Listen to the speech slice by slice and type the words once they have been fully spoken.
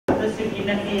Most of you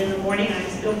met me in the morning. I'm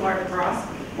still hard across.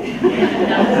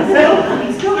 And so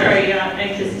I'm still very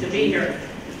anxious to be here.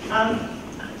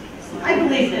 I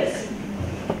believe this,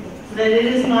 that it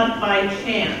is not by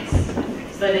chance,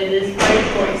 but it is by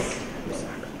choice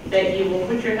that you will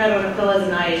put your head on a pillow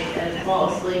tonight and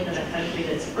fall asleep in a country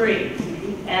that's free.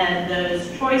 And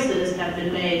those choices have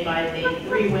been made by the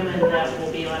 3 women that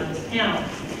will be on this panel.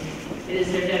 It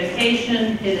is their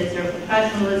dedication, it is their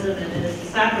professionalism, and it is the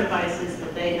sacrifices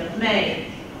that they have made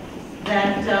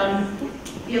that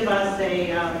give us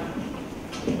a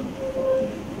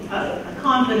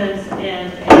confidence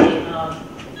and a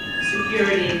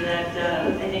security that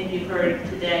I think you've heard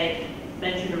today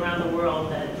mentioned around the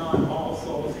world that not all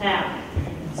souls have.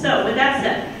 So with that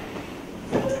said,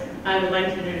 I would like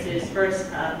to introduce first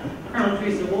Colonel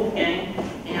Teresa Wolfgang,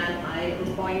 and I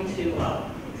am going to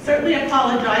certainly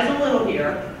apologize a little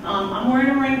here. I'm wearing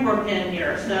a Marine Corps pin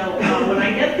here, so when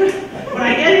I get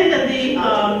into the,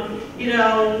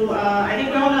 I think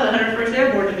we all know the 101st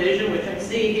Airborne Division, which I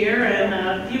see here, and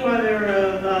a few other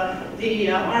of the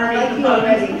Army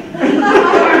components.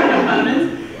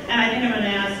 And I think I'm going to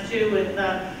ask too with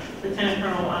Lieutenant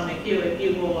Colonel McHugh if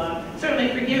you will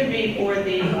certainly forgive me for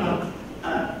the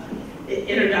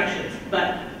introductions,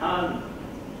 but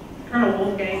Colonel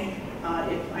Wolfgang,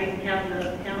 if I can have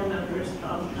the panel members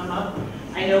come up.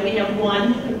 I know we have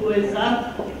one who is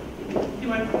up. Do you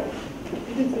want?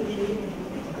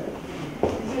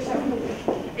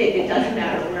 It doesn't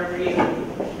matter, wherever you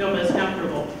feel most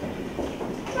comfortable.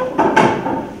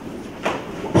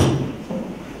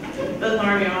 Both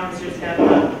Army officers have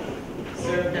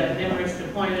served numerous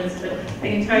deployments, but I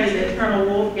can tell you that Colonel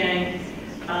Wolfgang,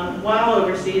 while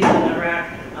overseas in Iraq,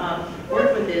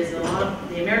 worked with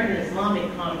the American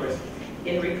Islamic Congress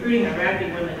in recruiting Iraqi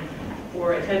women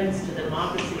for attendance to the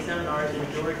democracy seminars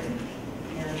in Jordan,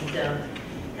 and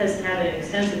has had an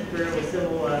extensive career with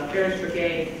Civil Affairs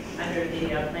Brigade under the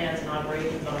Plans and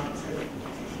Operations Officer.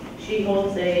 She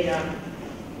holds a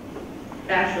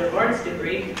Bachelor of Arts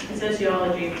degree in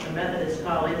Sociology from Methodist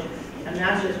College, a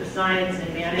Master's of Science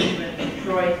in Management in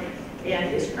Detroit,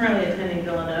 and is currently attending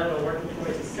Villanova, working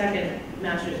towards a second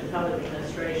Master's in Public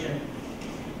Administration.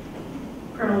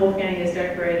 Colonel Wolfgang is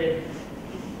decorated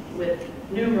with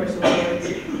numerous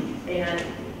awards, and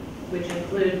which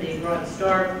include the Bronze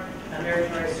Star,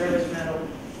 Meritorious Service Medal,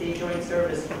 the Joint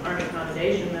Service Army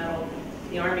Commendation Medal,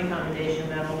 the Army Commendation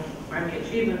Medal, Army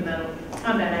Achievement Medal,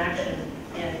 Combat Action,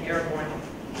 and Airborne.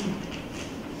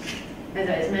 As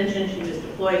I mentioned, she was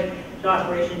deployed to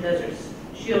Operation Desert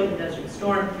Shield and Desert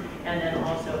Storm, and then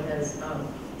also has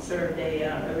served a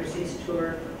overseas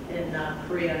tour in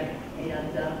Korea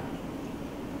and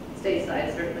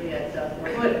stateside, certainly at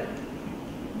Fort Hood.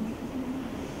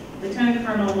 Lieutenant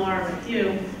Colonel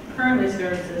McHugh currently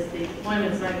serves as the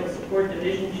Deployment Cycle Support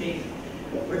Division Chief,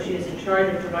 where she is in charge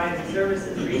of providing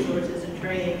services, resources, and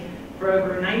training for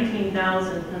over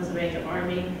 19,000 Pennsylvania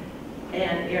Army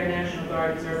and Air National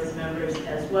Guard service members,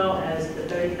 as well as the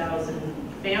 30,000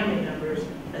 family members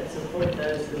that support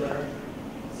those who are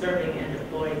serving and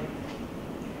deployed.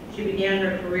 She began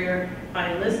her career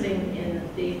by enlisting in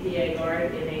the PA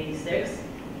Guard in '86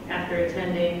 after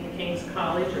attending King's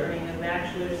College, earning a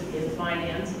bachelor's in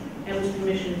finance, and was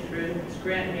commissioned through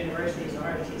Scranton University's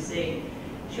ROTC.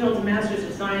 She holds a Master's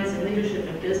of Science in Leadership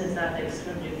and Business Ethics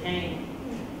from Duquesne.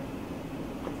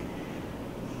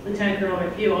 Lieutenant Colonel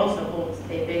McHugh also holds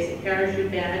a basic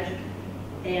parachute badge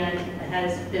and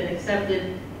has been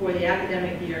accepted for the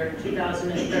academic year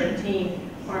 2013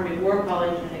 Army War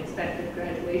College and expected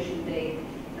graduation date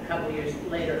a couple years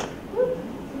later.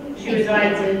 She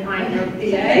resides in Pine Grove,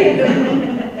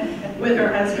 PA, with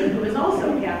her husband, who is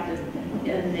also a captain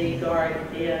in the Guard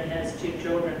and has 2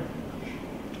 children.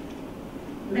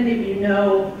 Many of you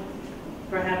know,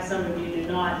 perhaps some of you do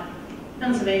not,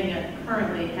 Pennsylvania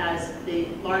currently has the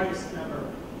largest number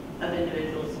of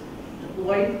individuals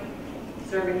deployed,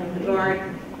 serving in the Guard,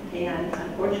 and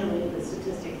unfortunately the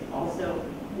statistic also,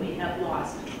 we have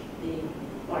lost the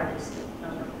largest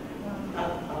number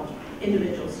of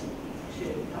individuals to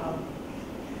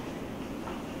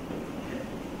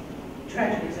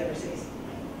tragedies overseas.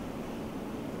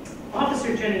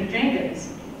 Officer Jennie Jenkins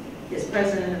is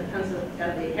president of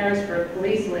the Harrisburg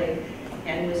Police League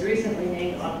and was recently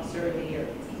named Officer of the Year.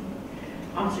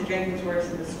 Officer Jenkins works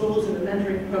in the schools in the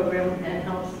mentoring program and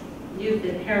helps youth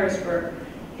in Harrisburg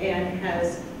and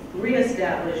has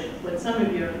reestablished what some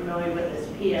of you are familiar with as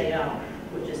PAL,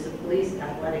 which is the Police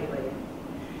Athletic League.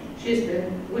 She's been,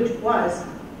 which was,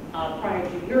 prior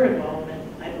to your involvement,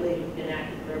 I believe you've been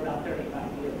active for about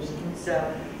 35 years.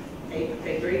 So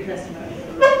a great testimony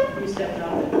for you stepped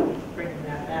up and bringing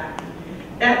that back.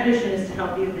 That mission is to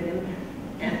help youth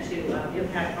and to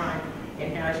impact crime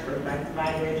in Harrisburg by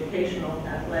providing educational,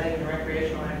 athletic, and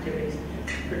recreational activities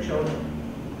for children.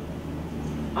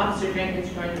 Officer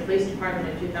Jenkins joined the police department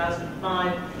in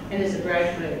 2005 and is a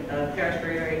graduate of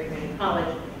Harrisburg Area Community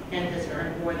College and has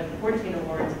earned more than 14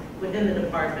 awards within the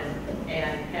department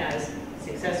and has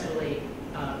successfully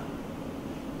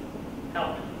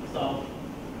helped solve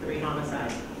 3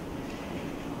 homicides.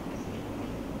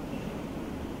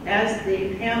 As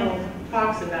the panel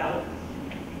talks about,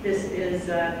 this is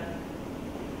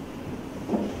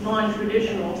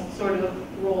non-traditional sort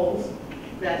of roles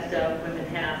that women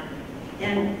have.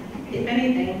 And if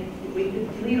anything, we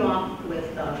could lead off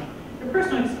with their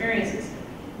personal experiences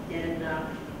in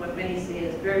what many see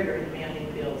as very, very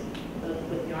demanding fields, both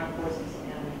with the armed forces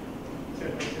and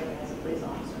certainly serving as a police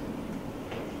officer.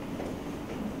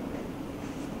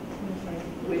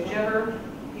 Whichever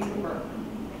you prefer.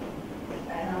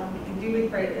 Do we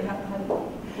pray?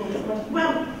 What was the question?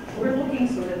 Well, we're looking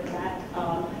sort of at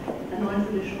a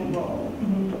non-traditional role,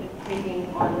 taking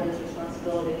on those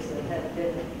responsibilities that have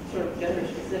been sort of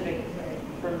gender-specific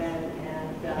for men,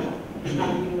 and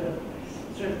how you have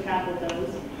sort of tackled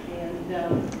those, and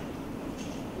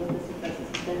what the successes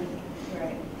have been.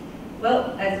 Right.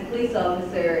 Well, as a police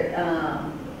officer,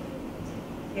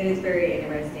 it is very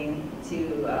interesting to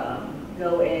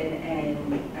go in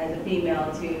and, as a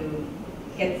female, to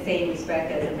get the same respect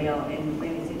as a male in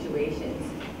many situations.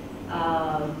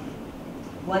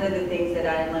 One of the things that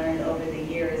I learned over the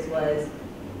years was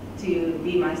to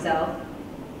be myself,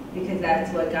 because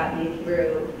that's what got me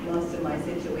through most of my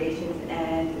situations.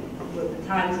 And with the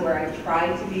times where I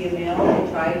tried to be a male, I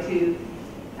tried to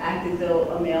act as though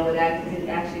a male would act, it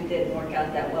actually didn't work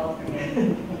out that well for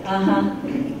me.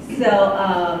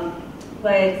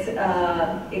 But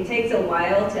it takes a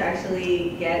while to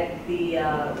actually get the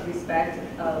respect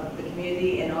of the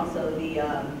community and also the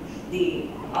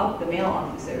male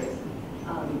officers.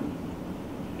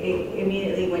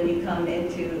 Immediately when you come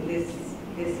into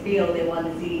this field, they want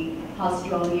to see how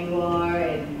strong you are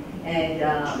and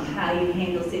how you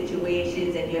handle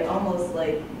situations, and you're almost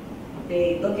like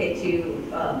they look at you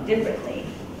differently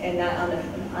and not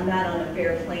on a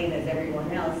fair plane as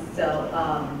everyone else. So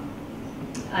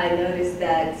I noticed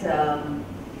that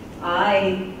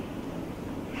I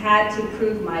had to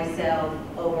prove myself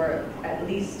over at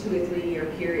least 2 or 3 year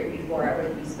period before I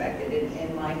was respected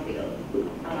in my field.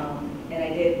 And I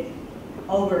did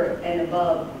over and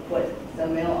above what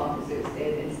some male officers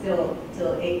did, and still,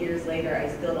 till 8 years later, I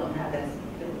still don't have the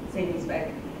same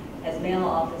respect as male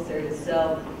officers.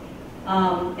 So,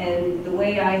 and the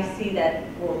way I see that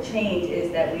will change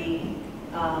is that we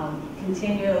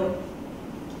continue to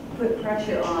put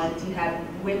pressure on to have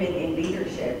women in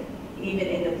leadership, even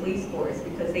in the police force,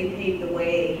 because they paved the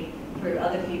way for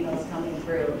other females coming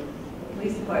through the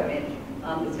police department.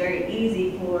 It's very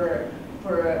easy for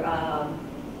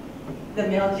the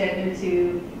male gender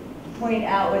to point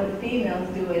out what the females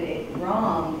doing it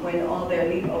wrong when all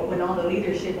the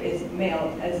leadership is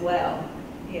male as well.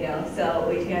 You know, so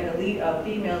if you have a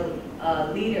female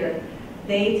leader,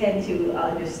 they tend to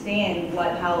understand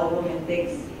how a woman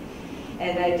thinks.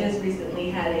 And I just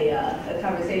recently had a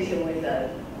conversation with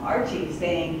our chief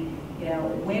saying, you know,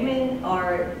 women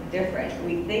are different.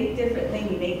 We think differently.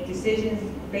 We make decisions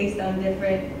based on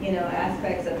different, you know,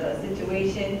 aspects of the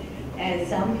situation. And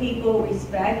some people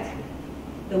respect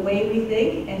the way we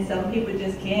think, and some people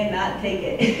just cannot take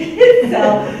it.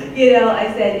 So, you know,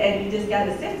 I said, and you just got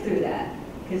to sift through that,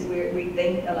 because we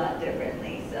think a lot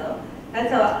differently. So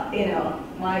that's how, you know,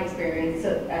 my experience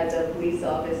as a police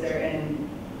officer and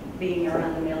being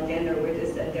around the male gender, we're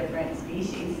just a different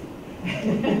species.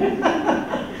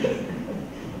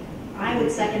 I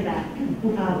would second that.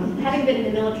 Having been in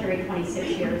the military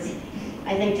 26 years,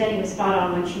 I think Jennie was spot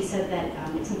on when she said that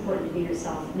it's important to be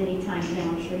yourself. Many times now,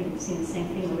 I'm sure you've seen the same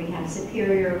thing, where we have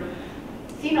superior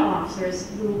female officers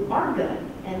who are good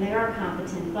and they are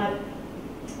competent, but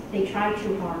they try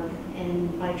too hard,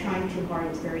 and by trying too hard,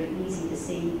 it's very easy to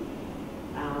see.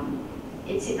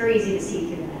 It's very easy to see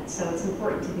through that. So it's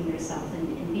important to be yourself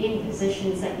and be in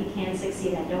positions that you can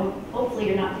succeed at. Hopefully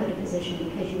you're not put in a position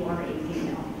because you are a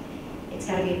female. It's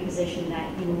got to be a position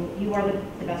that you are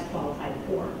the best qualified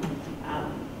for.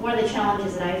 One of the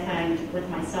challenges that I find with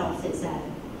myself is that,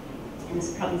 and this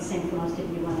is probably the same for most of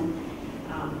you women,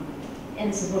 and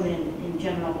this is women in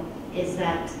general, is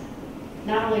that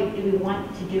not only do we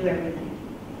want to do everything,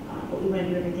 but we want to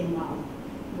do everything well.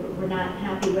 We're not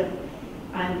happy with,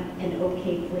 I'm an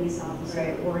okay police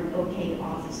officer or an okay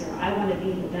officer. I want to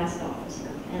be the best officer,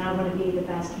 and I want to be the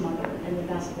best mother and the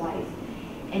best wife.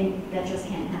 and that just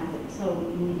can't happen. So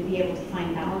you need to be able to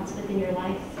find balance within your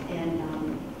life and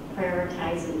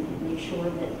prioritize and make sure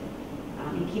that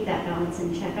you keep that balance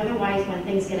in check. Otherwise, when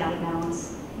things get out of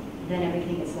balance, then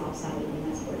everything gets lopsided, and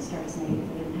that's where it starts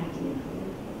negatively impacting your career.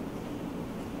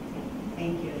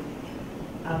 Thank you.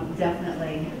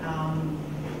 Definitely.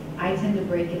 I tend to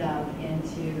break it up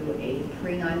into a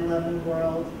pre-9/11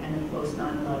 world and a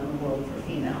post-9/11 world for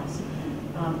females.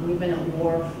 We've been at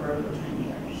war for over 10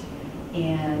 years,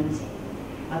 and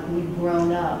we've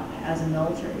grown up as a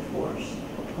military force.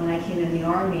 When I came in the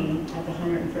Army at the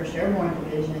 101st Airborne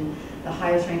Division, the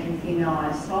highest ranking female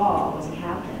I saw was a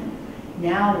captain.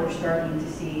 Now we're starting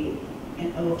to see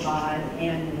in 05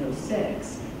 and in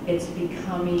 06, it's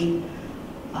becoming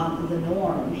the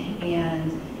norm.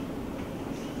 And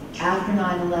after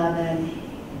 9/11,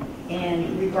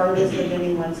 and regardless of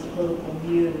anyone's political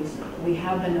views, we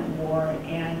have been at war,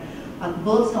 and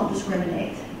bullets don't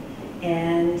discriminate.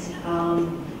 And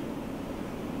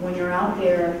when you're out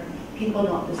there, people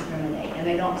don't discriminate, and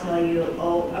they don't tell you,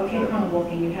 oh, okay, Colonel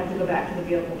Wolfgang, you have to go back to the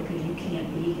vehicle because you can't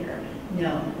be here.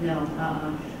 No,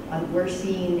 we're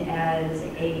seen as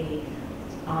a,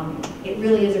 it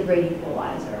really is a great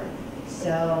equalizer.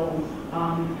 So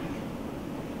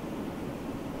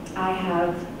I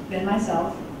have been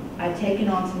myself. I've taken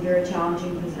on some very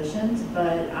challenging positions,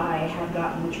 but I have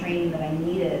gotten the training that I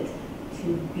needed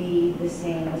to be the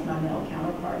same as my male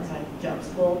counterparts. I jumped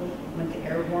school, went to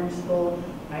Airborne school.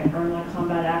 I earned my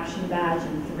combat action badge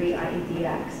in 3 IED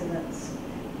accidents.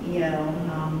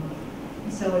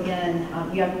 So again,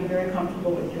 you have to be very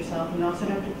comfortable with yourself. You also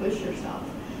have to push yourself,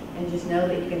 and just know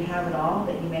that you can have it all,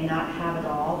 that you may not have it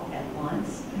all at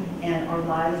once. And our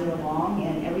lives are long,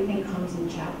 and everything comes in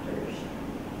chapters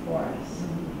for us.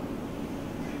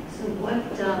 So what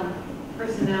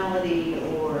personality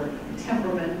or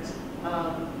temperament,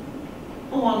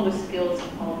 along with skills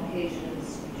and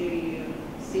qualifications, do you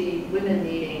see women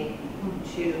needing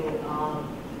to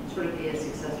sort of be as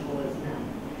successful as men?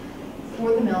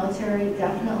 For the military,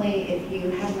 definitely, if you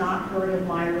have not heard of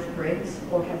Myers-Briggs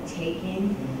or have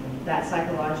taken that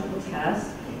psychological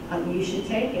test, you should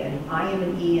take it. I am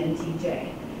an ENTJ.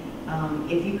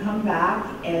 If you come back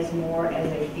as more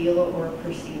as a feeler or a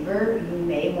perceiver, you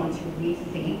may want to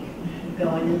rethink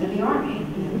going into the Army.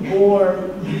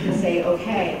 Or you can say,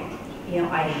 okay,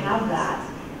 I have that.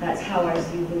 That's how I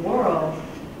view the world.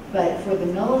 But for the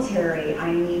military,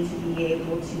 I need to be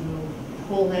able to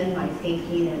pull in my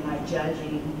thinking and my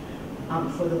judging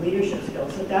for the leadership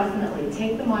skills. So definitely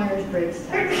take the Myers-Briggs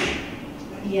test.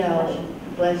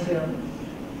 Bless you.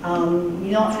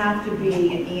 You don't have to be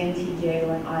an ENTJ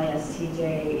or an ISTJ.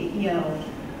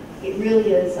 It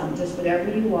really is just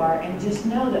whatever you are. And just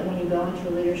know that when you go into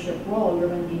a leadership role, you're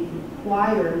going to be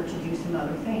required to do some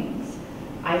other things.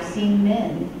 I've seen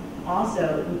men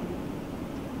also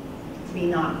be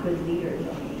not good leaders.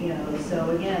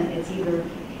 So again,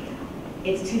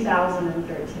 it's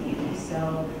 2013.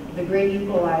 So the great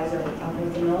equalizer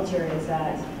with the military is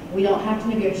that we don't have to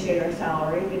negotiate our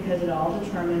salary because it all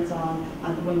determines on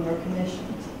when we're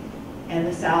commissioned. And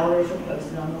the salaries are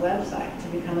posted on the website. To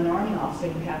become an Army officer,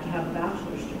 you have to have a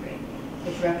bachelor's degree.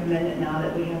 It's recommended now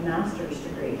that we have master's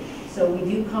degree. So we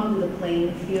do come to the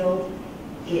playing field.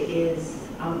 It is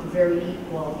very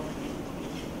equal,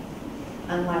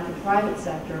 unlike the private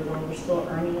sector where we're still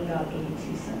earning about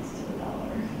 82 cents to the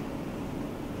dollar.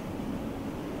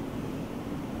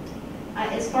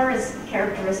 As far as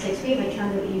characteristics, we have a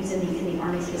term that we use in the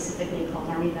Army specifically called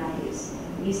Army values.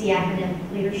 We use the acronym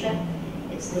LEADERSHIP.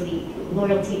 It's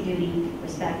loyalty, duty,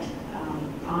 respect,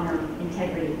 honor,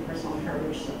 integrity, personal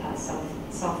courage,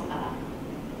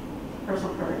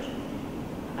 personal courage.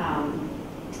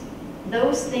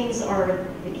 Those things are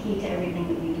the key to everything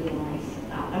that we do in life.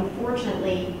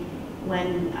 Unfortunately,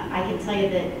 when I can tell you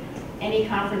that any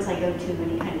conference I go to,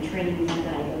 any kind of training event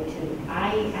that I go to,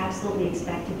 I absolutely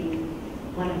expect to be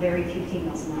one of very few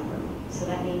females in that room. So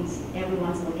that means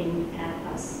everyone's looking at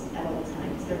us at all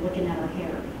times. They're looking at our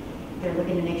hair. They're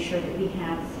looking to make sure that we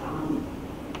have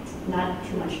not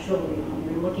too much jewelry on.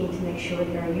 They're looking to make sure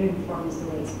that our uniform is the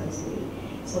way it's supposed to be.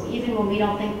 So even when we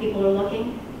don't think people are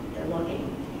looking, they're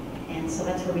looking. And so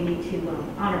that's where we need to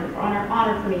honor.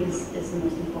 Honor for me is the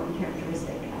most important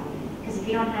characteristic. Because if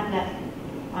you don't have that,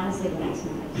 honestly, what else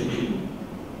matters?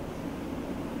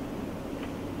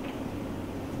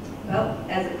 Well,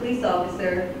 as a police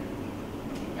officer,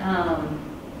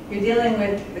 you're dealing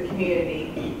with the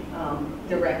community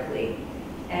directly,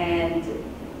 and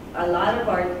a lot of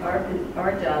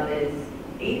our job is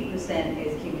 80%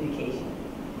 is communication,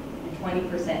 and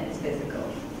 20% is physical.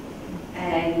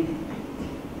 And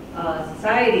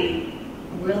society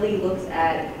really looks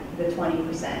at the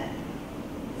 20%.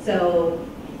 So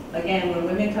again, when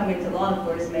women come into law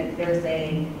enforcement, they're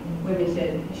saying women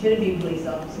shouldn't be police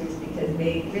officers because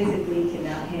they physically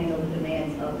cannot handle the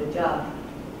demands of the job.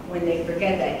 When they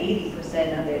forget that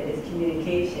 80% of it is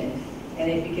communication. And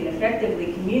if you can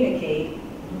effectively communicate,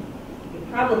 you're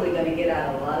probably going to get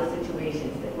out of a lot of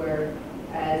situations that where,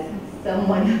 as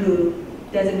someone who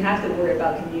doesn't have to worry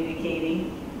about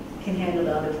communicating, can handle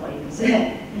the other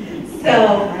 20%.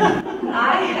 So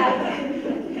I have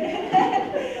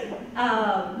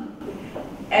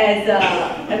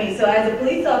so as a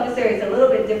police officer, it's a little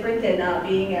bit different than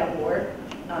being at war.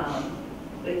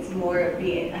 It's more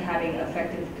having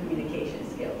effective communication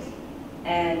skills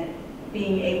and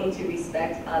being able to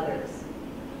respect others.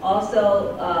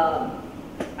 Also,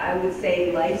 I would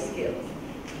say life skills,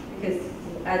 because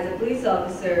as a police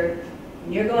officer,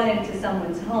 when you're going into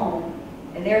someone's home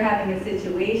and they're having a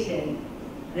situation,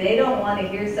 they don't want to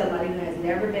hear somebody who has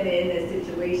never been in this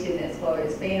situation as far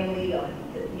as family, or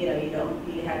you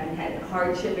haven't had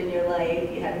hardship in your life,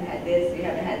 you haven't had this, you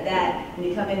haven't had that, and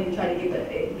you come in and try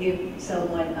to give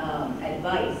someone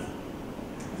advice.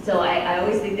 So I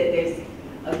always think that there's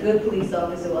a good police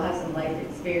officer will have some life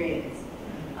experience.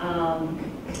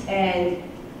 And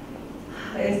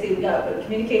let's see, we got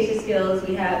communication skills,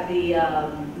 we have the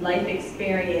life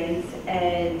experience,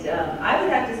 and I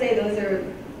would have to say those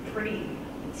are pretty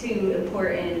too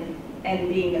important, and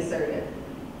being assertive.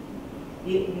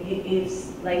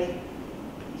 It's like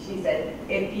she said,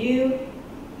 if you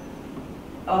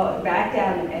back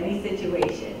down in any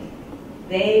situation,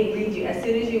 they read you. As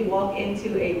soon as you walk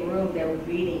into a room, they're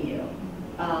reading you.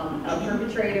 A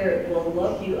perpetrator will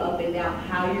look you up and down,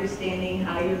 how you're standing,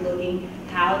 how you're looking,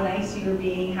 how nice you're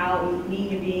being, how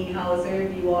mean you're being, how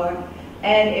assertive you are.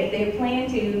 And if they plan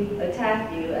to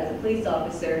attack you as a police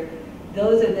officer,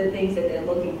 those are the things that they're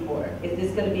looking for. Is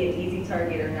this going to be an easy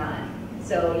target or not?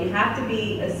 So you have to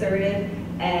be assertive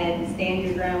and stand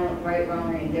your ground, right,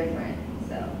 wrong, or indifferent.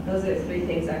 So those are the three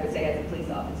things I would say as a police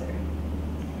officer.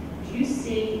 Do you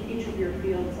see each of your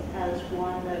fields as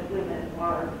one that women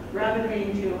are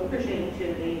gravitating to, appreciating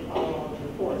to the follow to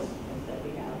the force that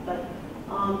we have? But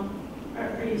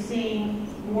are you seeing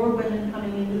more women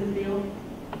coming into the field?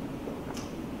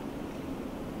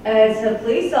 As a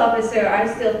police officer, I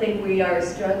still think we are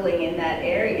struggling in that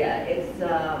area. It's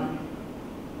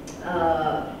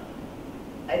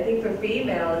I think for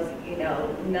females,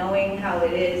 knowing how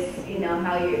it is,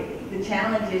 how the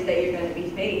challenges that you're going to be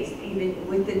faced, even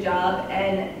with the job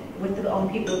and with the own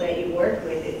people that you work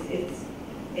with,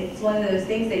 it's one of those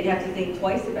things that you have to think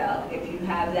twice about if you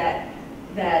have that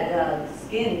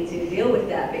skin to deal with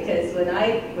that. Because when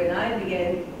I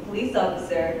began police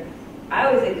officer,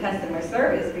 I was in customer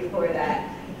service before that.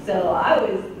 So I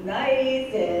was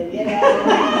nice and,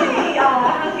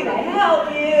 how can I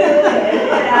help you?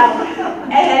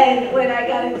 And when I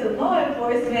got into law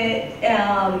enforcement,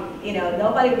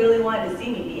 nobody really wanted to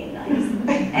see me being nice.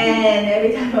 And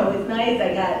every time I was nice,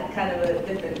 I got kind of a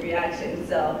different reaction.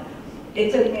 So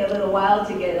it took me a little while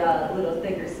to get a little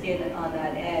thicker skin on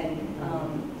that end.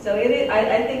 So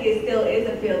I think it still is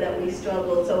a field that we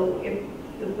struggle. So if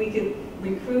we could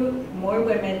recruit more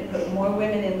women, put more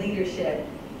women in leadership,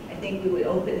 I think we would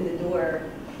open the door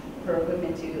for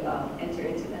women to enter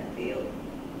into that field,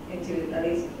 into at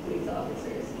least police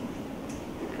officers.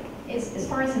 As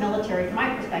far as the military, from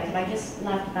my perspective, I just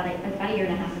left about a year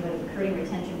and a half ago to recruiting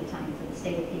retention battalion for the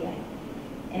state of PA.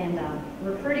 And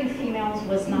recruiting females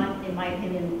was not, in my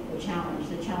opinion, the challenge.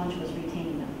 The challenge was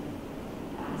retaining them.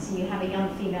 So you have a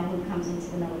young female who comes into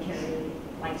the military,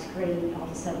 life's great, all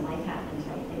of a sudden life happens,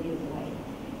 right? They move away.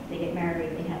 They get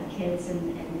married, they have kids,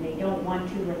 and they don't want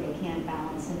to or they can't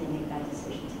balance, and they make that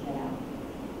decision to get out.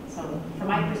 So from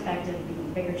my perspective, the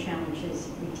bigger challenge is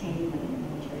retaining them in the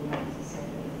military, not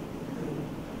necessarily recruiting.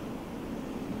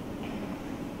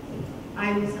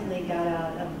 I recently got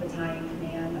out of battalion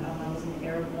command. I was an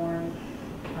Airborne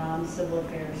civil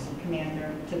affairs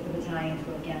commander, took the battalion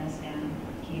to Afghanistan,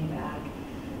 came back.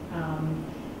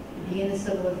 Being a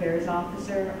civil affairs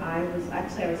officer, I was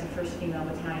the first female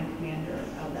battalion commander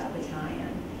of that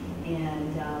battalion,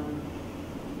 and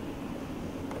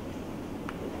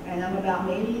I'm about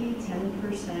maybe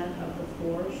 10% of the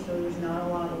force, so there's not a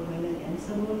lot of women in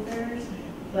civil affairs,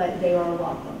 but they are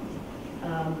welcomed.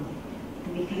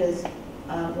 Because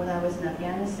when I was in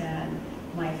Afghanistan,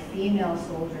 my female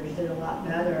soldiers did a lot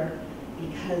better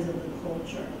because of the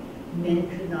culture. Men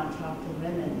could not talk to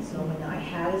women, so when I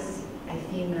had a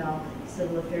female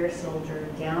civil affairs soldier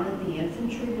down at the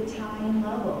infantry battalion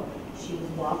level, she was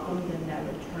welcomed and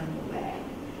never turned away.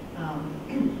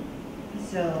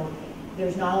 So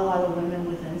there's not a lot of women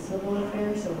within civil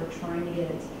affairs, so we're trying to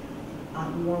get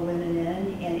more women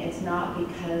in, and it's not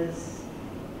because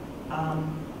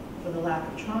for the lack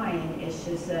of trying, it's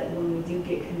just that when we do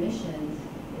get commissioned,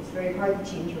 it's very hard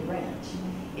to change your branch.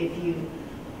 If you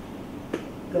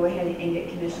go ahead and get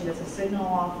commissioned as a signal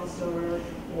officer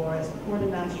or as a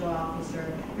quartermaster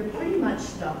officer, you're pretty much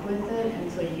stuck with it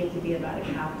until you get to be about a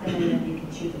captain, and then you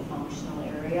can choose a functional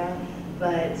area.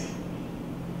 But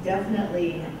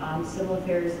definitely, civil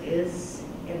affairs is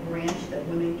a branch that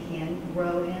women can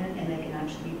grow in, and they can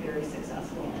actually be very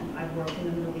successful in. I've worked in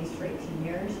the Middle East for 18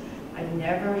 years. I've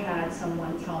never had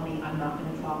someone tell me, I'm not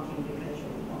going to talk to you because you're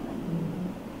a woman.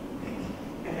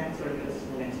 And that sort of goes to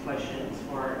the next question as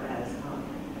far as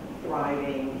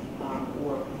thriving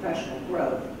or professional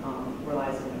growth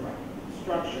relies on the right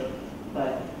structure,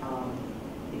 but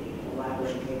if you can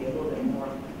elaborate maybe a little bit more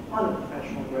on the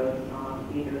professional growth,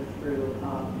 either through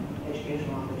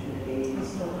educational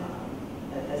opportunities,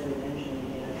 as we mentioned,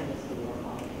 Tennessee or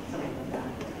something like that.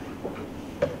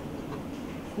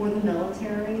 For the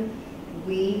military,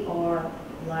 we are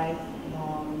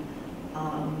lifelong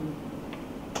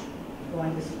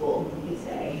going to school, you could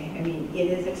say. I mean, it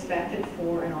is expected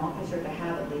for an officer to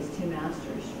have at least 2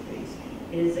 master's degrees.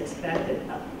 It is expected,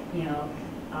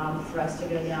 for us to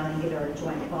go down and get our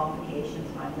joint qualification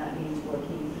time. That means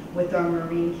working with our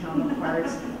Marine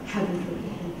counterparts, heaven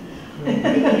forbid. I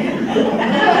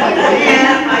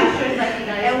should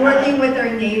recognize And working with our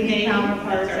Navy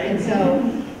counterparts. That's right. And so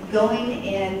going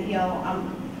in,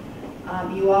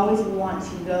 you always want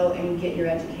to go and get your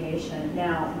education.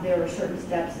 Now, there are certain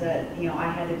steps that,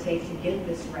 I had to take to get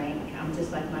this rank,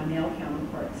 just like my male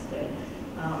counterparts did.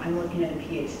 I'm looking at a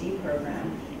PhD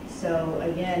program. So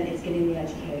again, it's getting the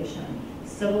education.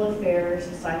 Civil affairs,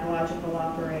 psychological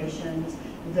operations,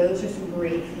 those are some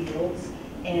great fields.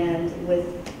 And with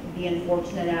the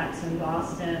unfortunate acts in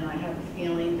Boston, I have a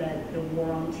feeling that the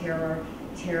war on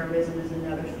terrorism is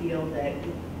another field that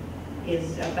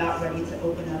is about ready to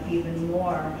open up even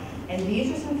more. And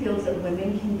these are some fields that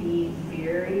women can be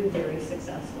very, very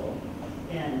successful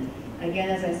in. Again,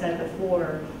 as I said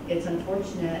before, it's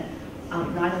unfortunate.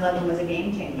 9/11 was a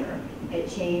game changer. It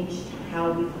changed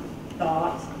how we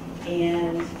thought.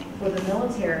 And for the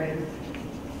military,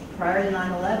 prior to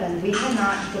 9/11, we had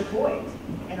not deployed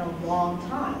in a long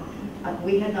time.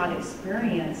 We had not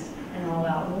experienced an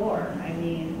all-out war. I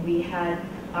mean, we had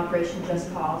Operation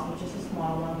Just Cause, which is a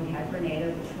small one. We had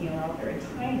Grenada, which are all very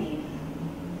tiny.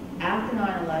 After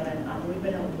 9/11, we've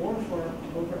been at war for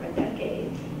over a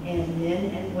decade. And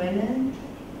men and women,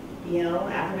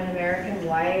 African American,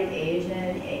 white,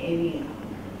 Asian,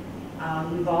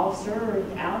 we've all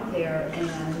served out there, and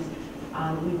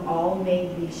we've all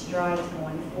made these strides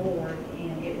going forward.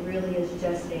 And it really is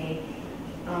just a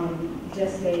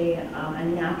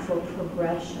natural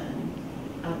progression,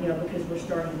 because we're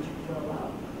starting to grow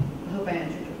up. I hope I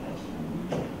answered your question.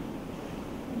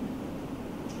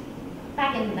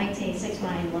 Back in 1986,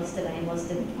 when I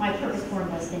enlisted, my purpose for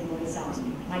enlisting was,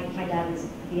 my dad was a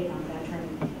Vietnam veteran,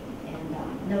 and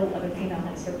no other female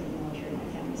had served in the military in my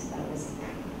family, so that was an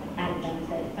added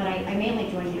benefit. But I mainly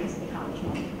joined because of the college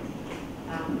money.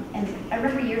 And I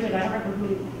remember years ago, I don't remember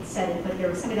who said it, but there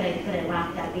was somebody that I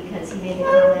laughed at because he made the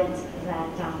comment that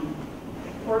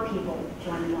poor people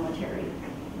join the military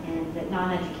and that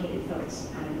non-educated folks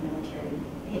are in the military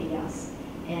pity us.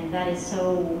 And that is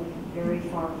so very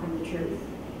far from the truth.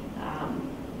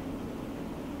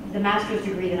 The master's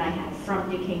degree that I have from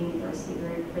Duquesne University, a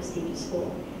very prestigious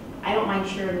school, I don't mind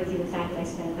sharing with you the fact that I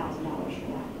spent $1,000 for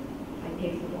that. I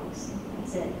paid for books.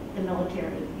 That's it. The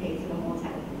military paid for the whole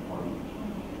entire thing for me.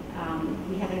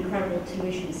 We have an incredible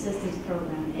tuition assistance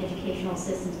program, educational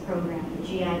assistance program, the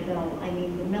GI Bill. I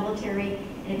mean, the military,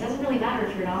 and it doesn't really matter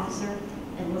if you're an officer,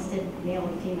 enlisted, male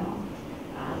or female.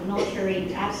 The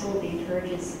military absolutely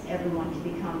encourages everyone to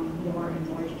become more and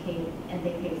more educated, and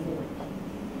they pay for it.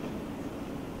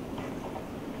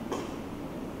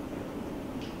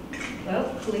 Well,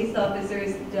 police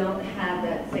officers don't have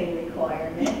that same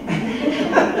requirement.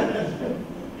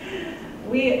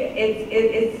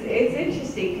 It's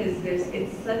interesting because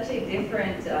it's such a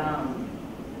different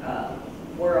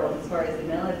world as far as the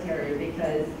military,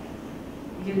 because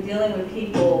you're dealing with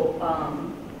people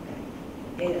on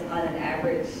an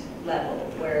average level,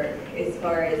 where as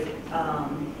far as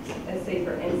let's say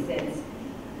for instance,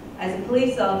 as a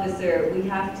police officer, we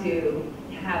have to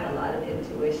have a lot of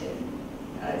intuition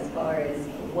as far as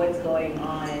what's going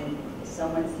on, if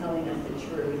someone's telling us the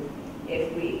truth,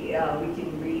 if we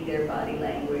can read their body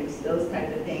language, those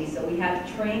types of things. So we have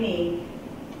training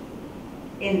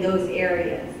in those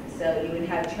areas. So you would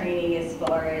have training as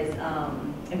far as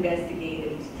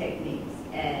investigative techniques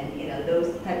and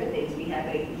those type of things. We have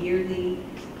a yearly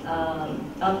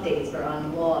updates for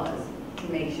on laws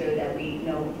to make sure that we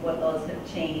know what laws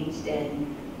have changed,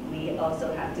 and we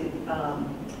also have to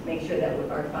make sure that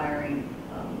our firing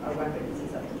our weapons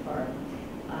is up to par.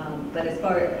 But as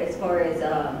far as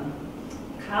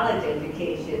college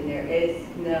education, there is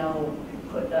no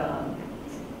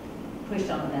push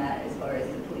on that as far as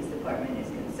the police department is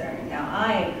concerned. Now,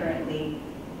 I am currently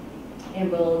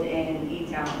enrolled in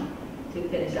E-Town to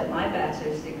finish up my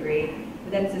bachelor's degree.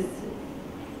 But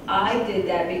I did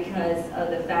that because of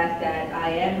the fact that I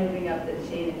am moving up the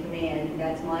chain of command.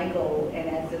 That's my goal, and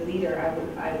as a leader,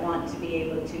 I want to be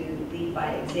able to lead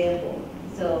by example.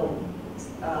 So,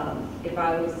 if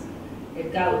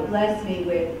God would bless me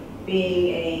with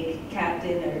being a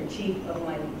captain or chief of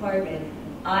my department,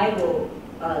 I will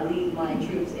lead my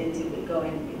troops into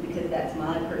going, because that's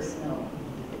my personal,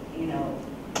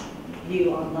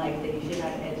 view on life, that you should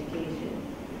have an education.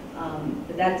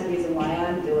 But that's the reason why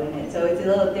I'm doing it. So it's a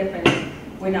little different.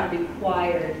 We're not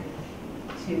required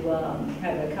to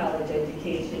have a college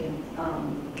education,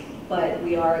 but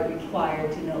we are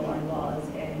required to know our laws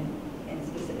and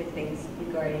specific things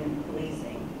regarding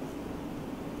policing.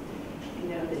 You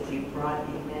know that you brought a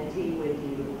mentee with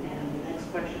you, and the next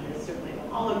question is certainly to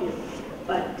all of you.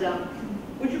 But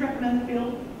would you recommend the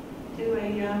field to a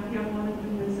young woman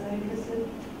who is interested?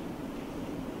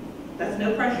 That's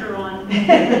no pressure on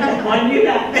you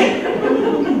that.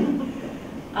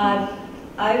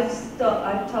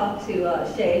 I've talked to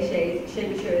Shay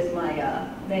Bashir is my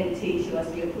mentee. She wants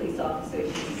to be a police officer.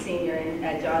 She's a senior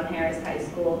at John Harris High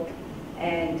School,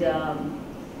 and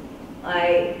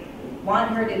I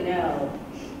want her to know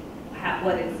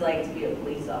what it's like to be a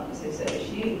police officer. So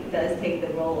she does take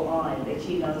the role on, that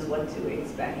she knows what to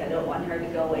expect. I don't want her to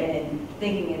go in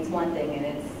thinking it's one thing and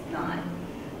it's not.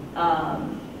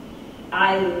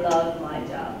 I love my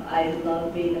job. I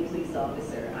love being a police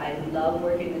officer. I love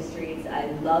working the streets.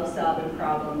 I love solving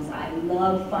problems. I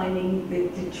love finding the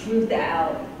truth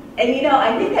out. And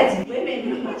I think that's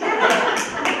women.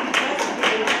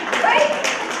 Right?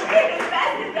 We're the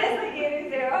best investigators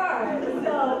there are.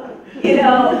 So,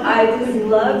 I just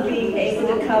love being able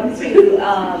to come to,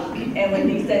 and when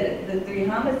you said the 3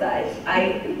 homicides,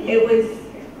 I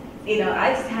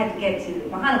just had to get to the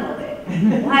bottom of it.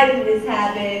 Why did this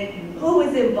happen? Who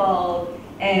was involved?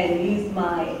 And use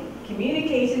my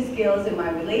communication skills and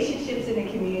my relationships in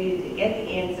the community to get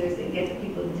the answers and get the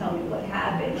people to tell me what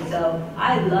happened. So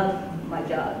I love my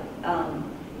job.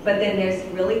 But then there's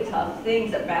really tough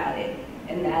things about it,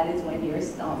 and that is when you're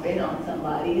stomping on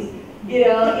somebody's, and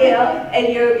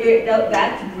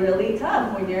that's really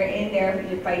tough when you're in there,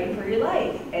 you're fighting for your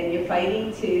life, and you're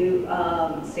fighting to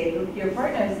save your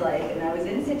partner's life. And I was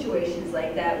in situations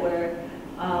like that where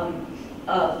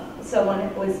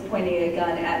someone was pointing a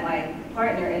gun at my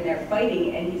partner, and they're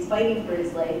fighting, and he's fighting for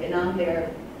his life, and I'm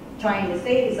there trying to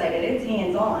save his life, and it's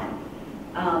hands-on.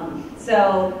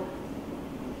 So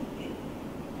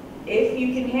if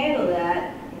you can handle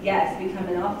that, yes, become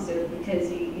an officer,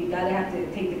 because you gotta have to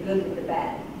take the good with the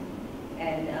bad.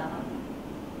 And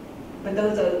but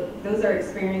those are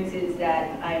experiences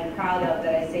that I am proud of,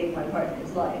 that I saved my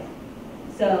partner's life.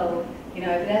 So if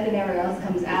nothing ever else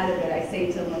comes out of it, I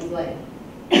saved someone's life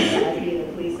as being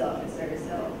a police officer.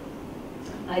 So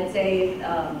I'd say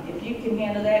if you can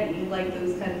handle that and you like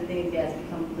those kind of things, yes,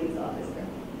 become a police officer.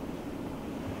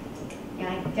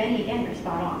 Yeah, Jennie, again, you're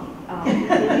spot on. I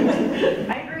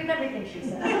agree with everything she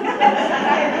said. Remember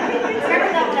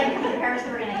that when I come to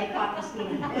Harrisburg and I get caught for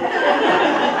speeding.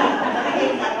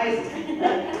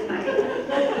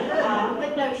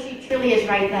 But no, she truly is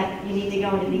right that you need to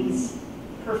go into these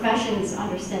professions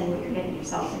understanding what you're getting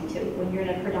yourself into. When you're in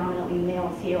a predominantly male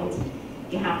field,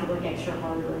 you have to work extra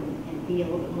harder and be a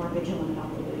little bit more vigilant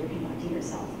about the way you're conducting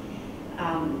yourself.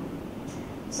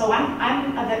 So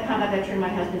I'm a combat veteran. My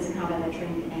husband's a combat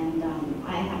veteran, and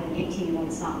I have an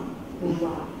 18-year-old son who,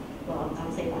 well,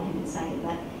 I'll say about him in a second,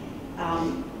 but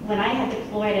when I had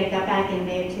deployed, I got back in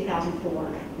May of 2004.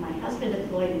 My husband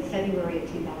deployed in February of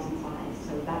 2005,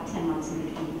 so about 10 months in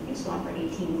between. He was gone for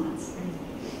 18 months.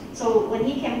 So when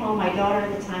he came home, my daughter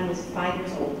at the time was 5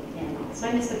 years old, and so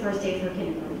I missed the first day for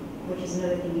kindergarten, which is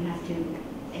another thing you have to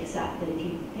accept, that if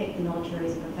you pick the military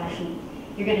as a profession,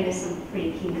 you're going to miss some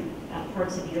pretty key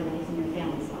parts of your life and your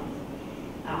family's life.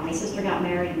 My sister got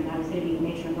married, and I was going to be the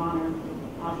matron of honor.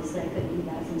 Obviously, I couldn't do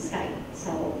that from Skype.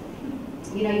 So,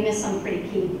 you miss some pretty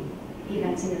key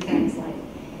events in your family's life.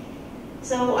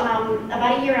 So,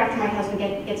 about a year after my husband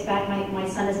gets back, my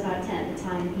son is about 10 at the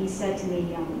time, he said to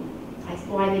me, I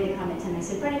made the comment to him, I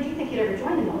said, Brennan, do you think you'd ever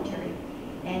join the military?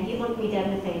 And he looked me dead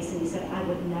in the face and he said, I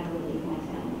would never leave my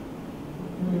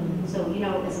family. So,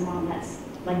 as a mom, that's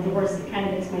like the words that kind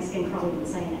of makes my skin crawl even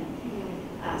saying it.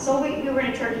 So we were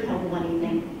in a turkey home one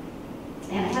evening,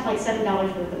 and I had like $7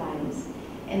 worth of items.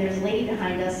 And there's a lady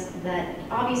behind us that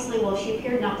obviously, well, she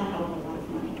appeared not to have a lot of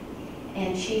money.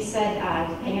 And she said, I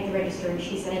was paying at the register, and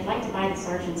she said, I'd like to buy the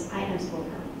sergeant's items for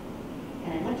her.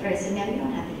 And I looked at her, I said, no, you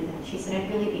don't have to do that. She said, I'd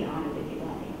really be honored if you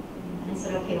let me. And I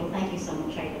said, okay, well, thank you so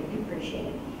much. I really do appreciate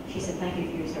it. She said, thank you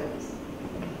for your service.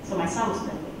 So my son was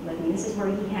with me. This is where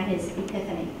he had his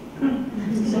epiphany.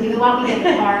 So we go out, we get in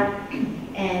the car,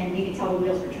 and you could tell the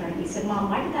wheels were turning. He said, Mom,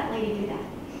 why did that lady do that?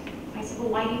 I said, well,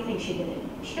 why do you think she did it?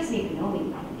 She doesn't even know me,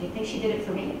 Mom. Do you think she did it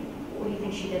for me? Or do you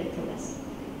think she did it for this?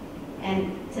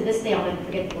 And to this day, I'll never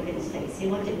forget the look in his face. He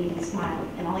looked at me and he smiled,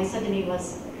 and all he said to me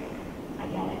was, I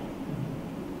get it.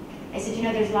 I said, you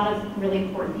know, there's a lot of really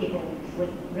important people with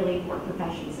really important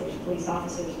professions. There's police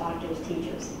officers, doctors,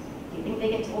 teachers. Do you think they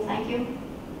get told thank you?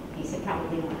 He said,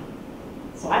 probably not.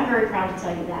 So I'm very proud to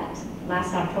tell you that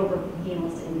last October, he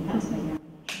enlisted in Pennsylvania.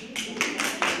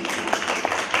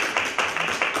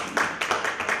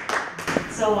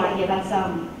 So yeah, that's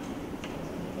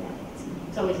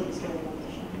it's always a good story about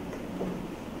the show.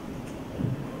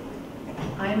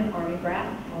 I'm an Army brat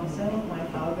also. My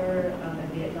father,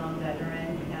 a Vietnam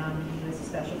veteran, he was a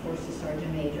Special Forces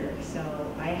Sergeant Major, so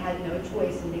I had no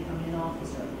choice in becoming an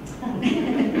officer.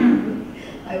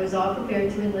 I was all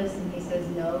prepared to enlist, and he says,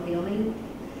 no, the only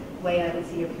way I would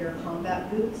see a pair of combat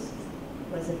boots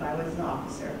was if I was an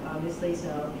officer, obviously,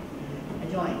 so I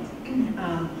joined.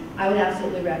 I would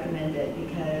absolutely recommend it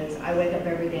because I wake up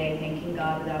every day thanking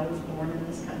God that I was born in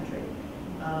this country.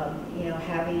 You know,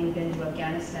 having been to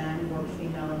Afghanistan, worked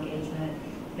female engagement,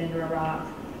 been to Iraq,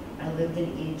 I lived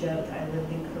in Egypt, I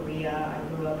lived in Korea,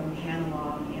 I grew up in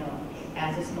Panama, you know,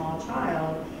 as a small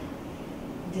child.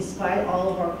 Despite all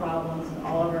of our problems and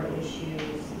all of our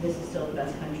issues, this is still the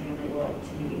best country in the world to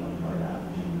be a part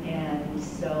of. And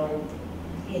so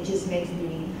it just makes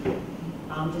me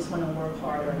just want to work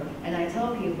harder. And I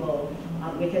tell people,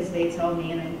 because they tell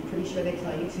me, and I'm pretty sure they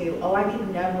tell you too, oh, I could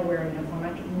never wear a uniform,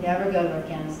 I could never go to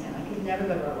Afghanistan, I could never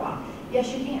go to Iraq.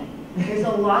 Yes, you can. There's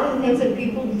a lot of things that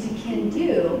people can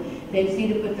do. They just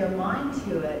need to put their mind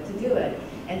to it, to do it.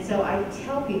 And so I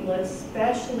tell people,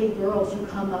 especially girls who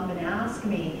come up and ask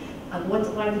me, what's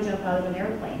it like to jump out of an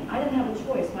airplane? I didn't have a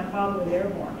choice. My father was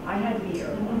airborne. I had to be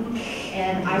airborne.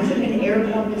 And I took an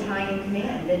airborne battalion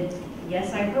command. And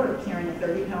yes, I hurt carrying a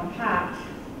 30-pound pack,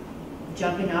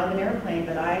 jumping out of an airplane,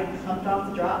 but I humped off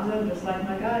the drop zone just like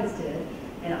my guys did.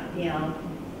 And, you know,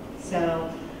 so,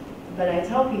 but I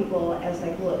tell people, I was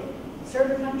like, look, serve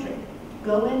your country.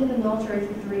 Go into the military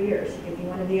for 3 years. If you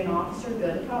want to be an officer,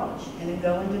 go to college. And then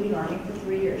go into the Army for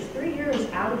 3 years. 3 years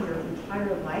out of your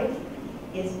entire life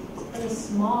is a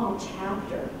small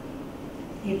chapter.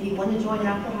 If you want to join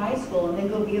after high school and then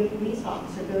go be a police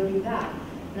officer, go do that.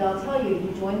 But I'll tell you,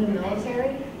 you join the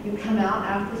military, you come out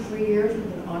after 3 years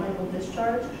with an honorable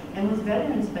discharge, and with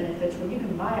veterans benefits where you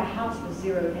can buy a house with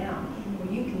 $0 down,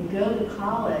 where you can go to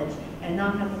college and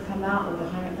not have to come out with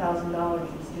 $100,000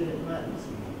 in student loans.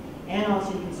 And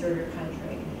also you can serve your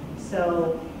country.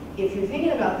 So if you're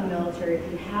thinking about the military,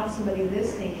 if you have somebody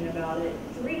that's thinking about it,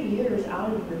 3 years out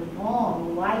of your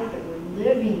long life that we're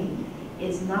living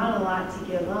is not a lot to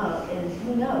give up. And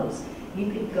who knows,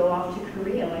 you could go off to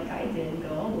Korea like I did and go,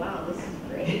 oh wow, this is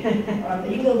great. Or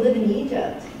you can go live in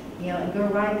Egypt, you know, and go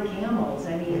ride the camels.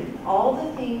 I mean, all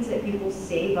the things that people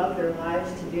save up their lives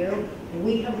to do,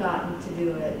 we have gotten to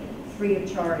do it free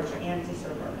of charge and to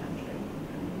serve our country.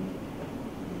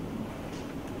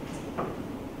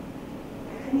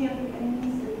 Any other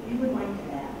things that you would like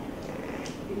to add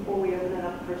before we open it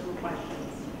up for some questions?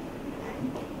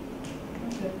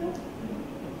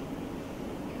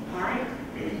 All right.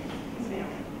 Yes, ma'am.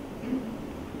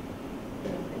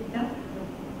 No?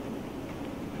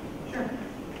 Sure.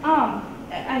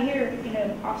 I hear,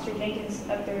 Officer Jenkins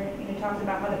up there, talking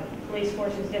about how the police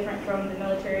force is different from the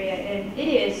military, and it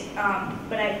is,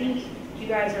 but I think you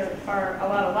guys are a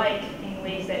lot alike in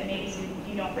ways that maybe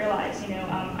you don't realize.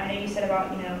 I know you said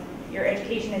about, your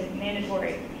education is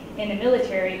mandatory. In the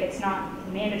military, it's not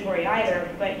mandatory either,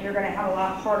 but you're going to have a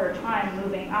lot harder time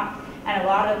moving up. And a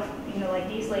lot of, like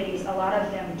these ladies, a lot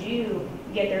of them do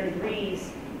get their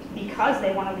degrees because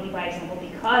they want to lead by example,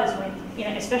 because when,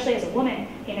 especially as a woman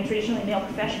in a traditionally male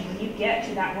profession, when you get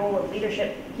to that role of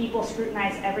leadership, people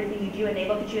scrutinize everything you do, and they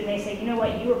look at you and they say, you know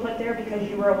what, you were put there because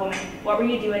you were a woman. What were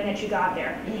you doing that you got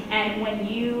there? And when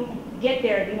you get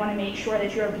there, you want to make sure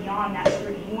that you're beyond that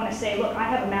scrutiny. You want to say, look, I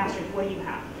have a master's, what do you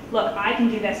have? Look, I can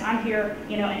do this. I'm here,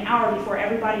 an hour before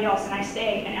everybody else, and I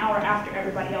stay an hour after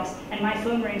everybody else, and my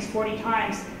phone rings 40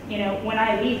 times, when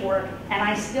I leave work, and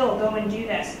I still go and do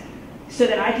this. so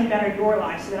that I can better your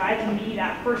life, so that I can be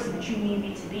that person that you need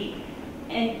me to be.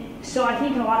 And so I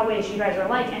think in a lot of ways you guys are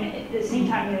alike, and at the same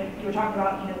time, you were talking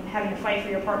about, having to fight for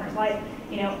your partner's life.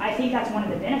 I think that's one of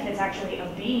the benefits actually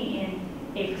of being in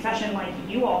a profession like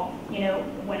you all.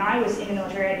 When I was in the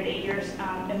military, I did 8 years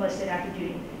enlisted active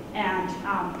duty, and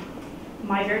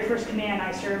my very first command,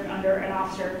 I served under an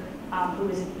officer who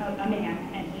was a man,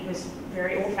 and he was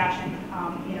very old-fashioned,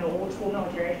 old school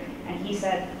military, and he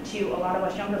said to a lot of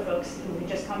us younger folks who had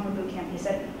just come from boot camp, he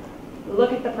said,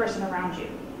 look at the person around you.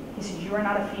 He said, you are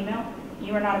not a female,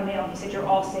 you are not a male. He said, you're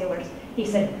all sailors. He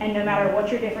said, and no matter what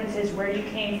your difference is, where you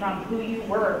came from, who you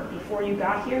were before you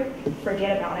got here,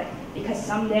 forget about it. Because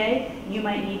someday you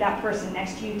might need that person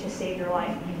next to you to save your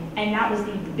life. And that was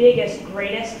the biggest,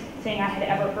 greatest thing I had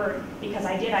ever heard, because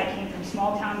I came from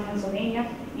small town Pennsylvania.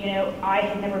 I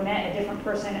had never met a different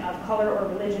person of color or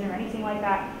religion or anything like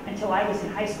that until I was in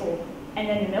high school. And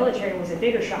then the military was a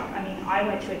bigger shock. I mean, I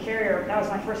went to a carrier, that was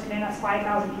my first command, that's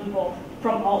 5,000 people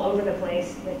from all over the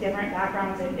place with different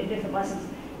backgrounds and different lessons.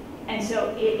 And so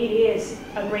it is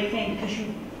a great thing, because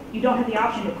you don't have the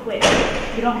option to quit.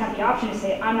 You don't have the option to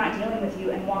say, I'm not dealing with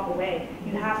you, and walk away.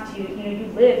 You have to, you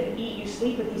live, you eat, you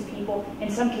sleep with these people.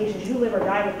 In some cases, you live or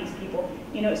die with these people.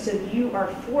 So you are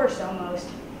forced almost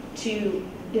to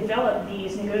develop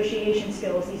these negotiation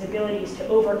skills, these abilities to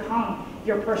overcome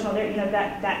your personal,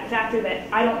 that factor that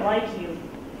I don't like you,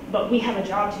 but we have a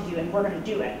job to do and we're going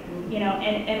to do it.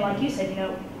 And like you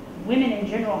said, women in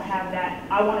general have that,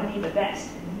 I want to be the best.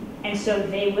 And so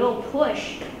they will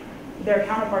push their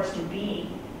counterparts to be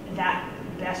that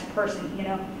best person,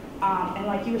 and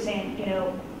like you were saying,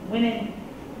 women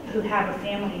who have a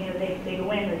family, they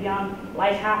go in, they're young,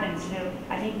 life happens,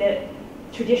 I think that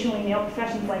traditionally male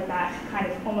professions like that kind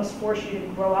of almost force you to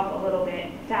grow up a little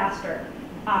bit faster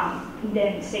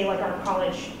than, say, like our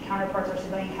college counterparts or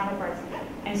civilian counterparts.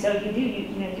 And so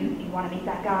you want to meet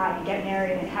that guy, you get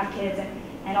married and have kids,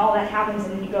 and all that happens,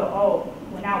 and then you go, oh,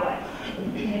 well, now what?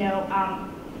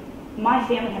 My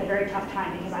family had a very tough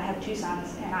time because I have 2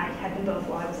 sons, and I had them both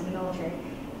while I was in the military.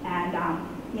 And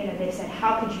they said,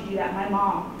 how could you do that? My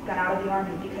mom got out of the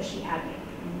Army because she had me.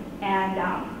 And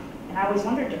I always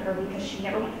wondered to her, because she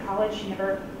never went to college, she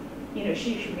never,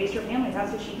 she raised her family,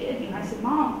 that's what she did. And I said,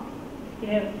 Mom,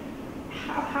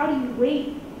 how do you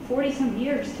wait 40-some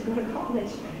years to go to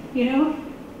college?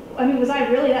 I mean, was I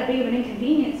really that big of an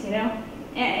inconvenience,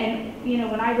 And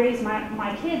when I raise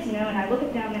my kids, and I look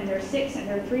at them and they're 6 and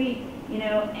they're 3,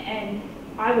 and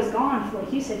I was gone for,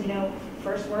 like you said,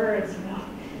 first words,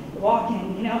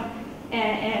 walking,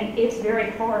 and it's very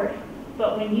hard.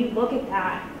 But when you look at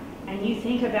that and you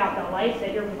think about the life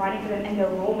that you're providing for them and their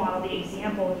role model, the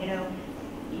example,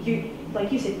 you,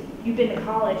 like you said, you've been to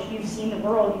college, you've seen the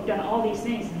world, you've done all these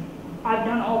things. I've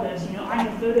done all those, I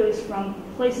have photos from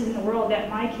places in the world that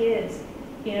my kids,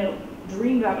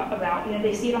 dream about,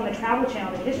 they see it on the Travel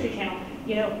Channel, the History Channel,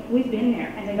 we've been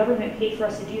there, and the government paid for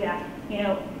us to do that.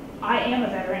 I am a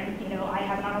veteran, I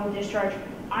have an honorable discharge.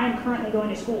 I am currently going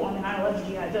to school on the 9/11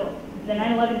 GI Bill. The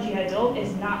 9/11 GI Bill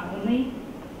is not only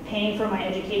paying for my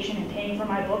education and paying for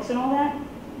my books and all that,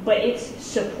 but it's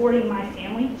supporting my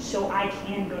family so I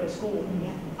can go to school.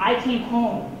 I came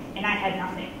home and I had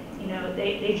nothing.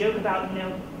 They joke about,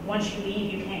 once you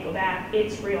leave, you can't go back.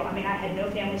 It's real. I mean, I had no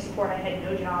family support. I had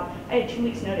no job. I had 2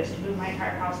 weeks' notice to move my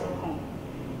entire household home.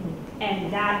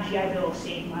 And that GI Bill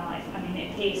saved my life. I mean,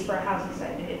 it pays for a housing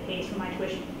stipend. It pays for my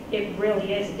tuition. It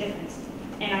really is a difference.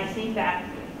 And I think that,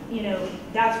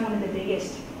 that's one of the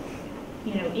biggest,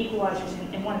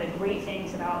 equalizers, and one of the great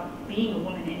things about being a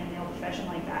woman in a male profession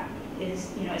like that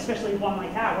is, especially one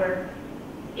like that where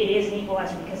it is an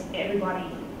equalizer because everybody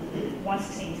wants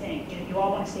the same thing. You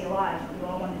all want to stay alive. You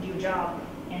all want to do a job,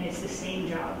 and it's the same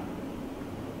job.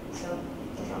 So,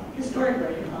 that's all.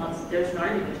 Historically, there's an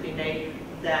argument to be made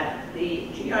that the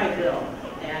GI Bill,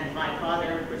 and my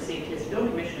father received his field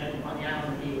commission on the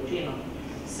island of Iwo Jima,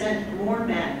 sent more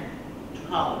men to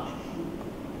college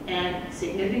and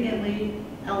significantly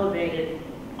elevated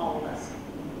all of us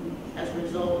as a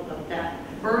result of that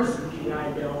first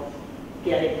GI Bill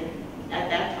getting, at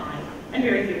that time, and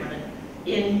very few women,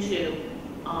 into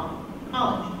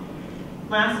college.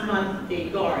 Last month, the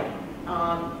Guard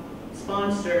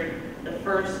sponsored the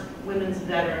first Women's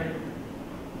Veteran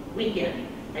Weekend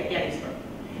at Gettysburg,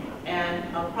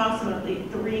 and approximately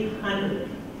 300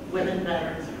 women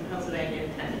veterans from Pennsylvania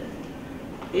attended.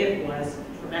 It was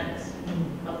tremendous.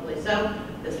 Hopefully so.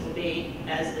 This will be,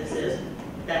 as this is,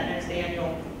 that next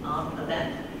annual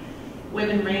event.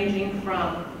 Women ranging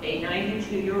from a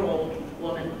 92-year-old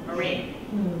woman, Marine,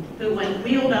 who when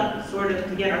wheeled up sort of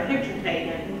to get our picture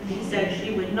taken, said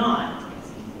she would not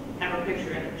have have her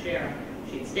picture in a chair.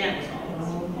 She'd stand with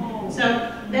all of us.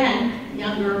 So then,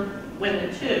 younger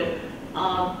women too,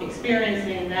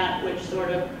 experiencing that which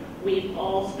sort of we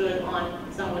all stood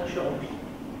on someone's shoulders.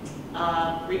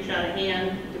 Reached out a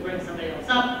hand to bring somebody else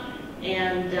up,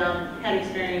 and had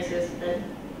experiences that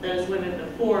those women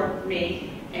before me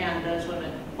and those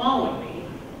women following me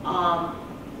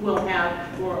will have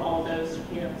for all those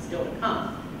still to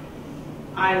come.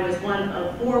 I was one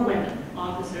of 4 women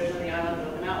officers on the island of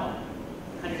Okinawa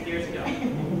 100 years ago.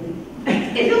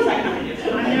 It feels like 100 years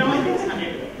ago. I know I think it's 100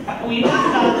 years ago. When we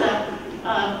talked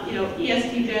about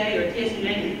ESTJ or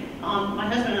TSTJ, my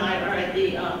husband and I are at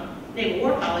the Naval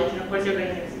War College, and of course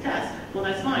everybody takes the test. Well,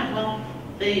 that's fine. Well,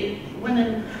 the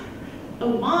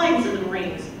wives of the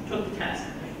Marines took the test.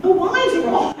 The wives were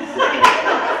all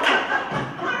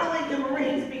not only do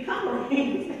Marines become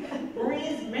Marines,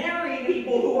 Marines marry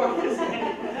people who are the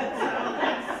same. So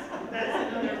that's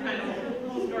another kind of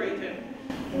little story too.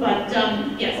 But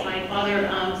yes, my father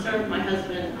served. My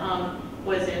husband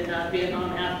was in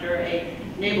Vietnam after a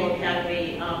Naval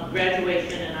Academy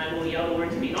graduation, and I will yell the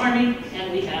words "Being Army,"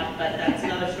 and we have, but that's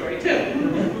another story too.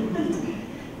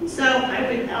 So I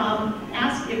would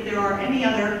ask if there are any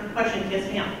other questions.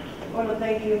 Yes, ma'am. Well,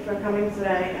 thank you for coming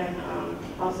today, and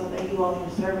also thank you all for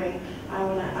serving. I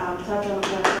want to touch on a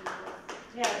question.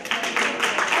 Yes.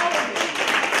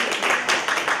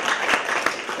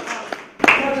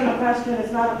 Touch on a question.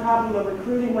 It's not a problem of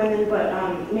recruiting women, but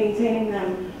maintaining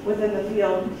them within the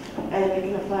field, and it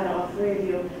can apply to all 3 of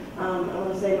you. I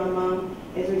want to say my mom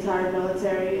is retired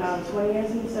military, 20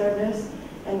 years in service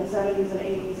in the 70s and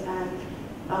 80s, and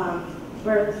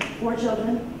birthed 4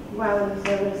 children while in the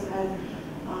service, and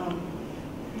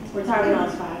retired when I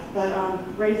was 5,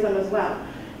 but raised them as well.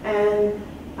 And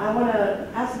I want to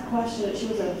ask a question. She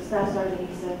was a staff sergeant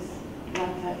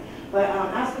E6, but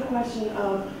ask the question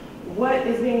of what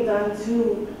is being done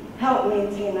to help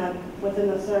maintain them within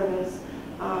the service.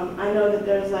 I know that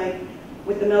there's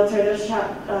with the military, there's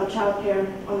child care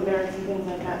on the barracks and things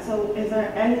like that. So is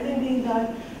there anything being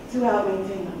done to help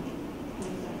maintain them?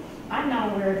 I'm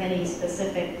not aware of any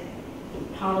specific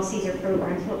policies or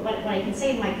programs, but what I can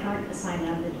say in my current assignment,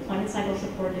 I'm the Deployment Cycle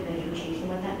Support Division Chief, and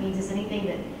what that means is anything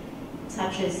that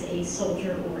touches a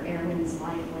soldier or airman's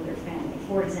life or their family.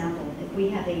 For example, if we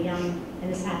have a young,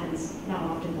 and this happens not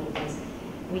often, but it does,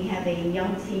 we have a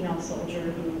young female soldier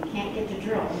who can't get to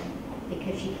drill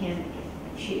because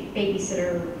she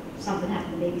babysitter, something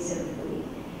happened to babysitter for the week.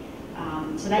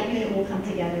 So that unit will come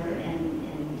together and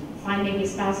find maybe a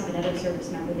spouse of another service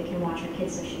member that can watch her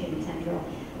kids so she can attend drill.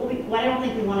 What I don't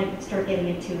think we want to start getting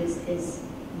into is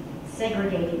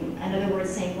segregating. In other words,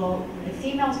 saying, well, the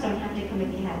females don't have to come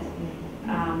if you have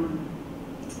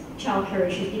child care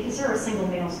issues, because there are single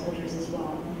male soldiers as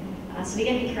well. So we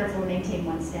got to be careful and maintain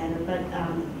one standard. But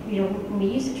when we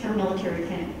use the term military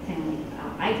family,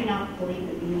 I do not believe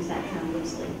that we use that term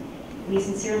loosely. We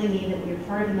sincerely mean that we are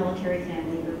part of a military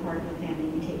family, we're part of a family,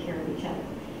 we take care of each other.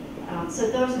 So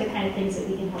those are the kind of things that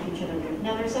we can help each other with.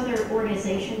 Now there's other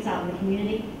organizations out in the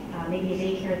community, maybe a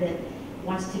daycare that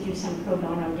wants to do some pro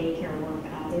bono daycare work.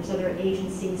 There's other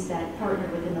agencies that partner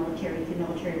with the military through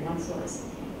Military One Source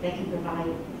that can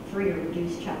provide free or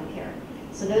reduced child care.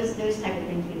 So those type of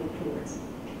things we look towards.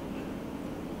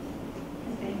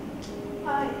 Okay.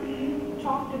 You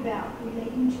talked about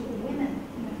relating to the women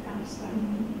in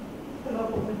Afghanistan, the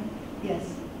local women. Yes.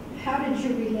 How was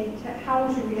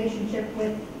your relationship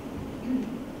with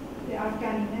the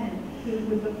Afghani men who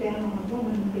would look down on a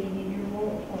woman being in your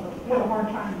role, or what a hard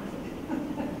time?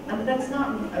 That's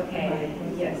not, okay,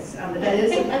 yes, that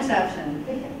is a perception.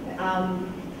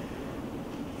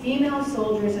 Female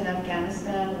soldiers in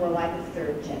Afghanistan were like a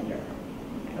 3rd gender,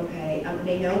 okay?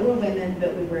 They know we're women,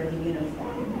 but we wear the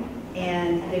uniform.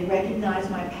 And they recognize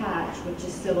my patch, which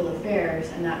is civil affairs,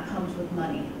 and that comes with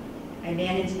money. I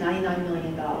manage $99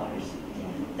 million.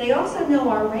 They also know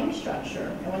our rank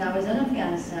structure. And when I was in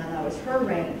Afghanistan, I was her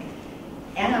rank,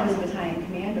 and I was a battalion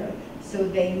commander. So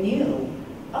they knew,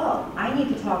 oh, I need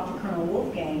to talk to Colonel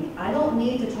Wolfgang. I don't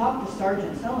need to talk to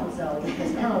Sergeant so-and-so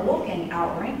because Colonel Wolfgang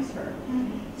outranks her.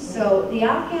 So the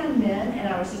Afghan men, and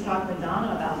I was just talking with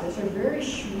Donna about this, are very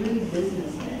shrewd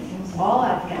businessmen. All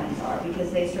Afghans are,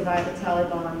 because they survived the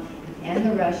Taliban and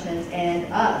the Russians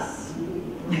and us.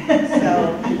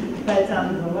 So, but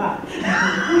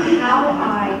how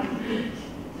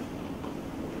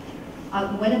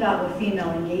I went about with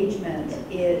female engagement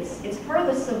is, it's part of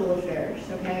the civil affairs,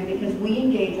 okay? Because we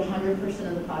engage 100%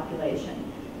 of the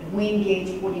population. If we engage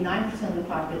 49% of the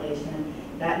population,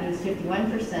 that means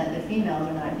 51% of females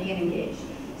are not being engaged.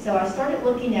 So I started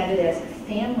looking at it as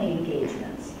family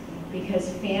engagements. because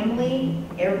family,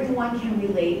 everyone can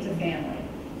relate to family.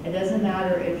 It doesn't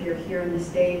matter if you're here in the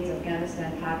States,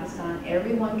 Afghanistan, Pakistan,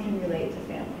 everyone can relate to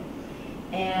family.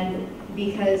 And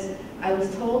because I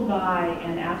was told by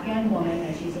an Afghan woman,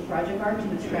 and she's a Project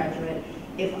Artemis graduate,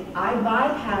 if I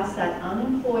bypass that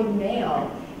unemployed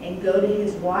male and go to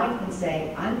his wife and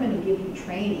say, I'm going to give you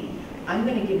training, I'm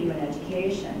going to give you an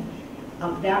education,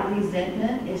 that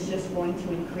resentment is just going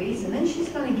to increase, and then she's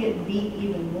going to get beat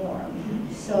even more.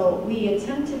 So we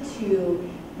attempted to,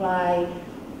 by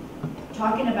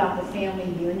talking about the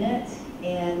family unit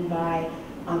and by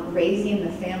raising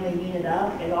the family unit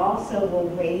up, it also will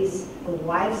raise the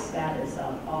wife status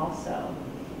up also.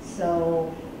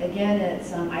 So again,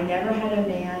 it's I never had a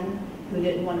man who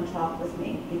didn't want to talk with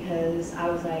me, because I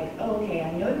was like, oh, okay,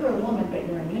 I know you're a woman, but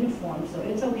you're in uniform, so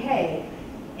it's okay.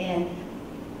 And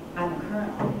I'm a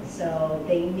colonel, so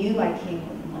they knew I came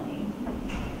with money.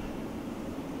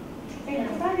 And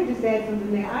if I could just add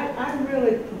something there, I'm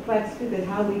really perplexed too at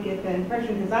how we get that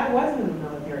impression, because I wasn't in the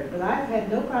military, but I've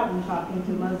had no problem talking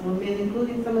to Muslim men,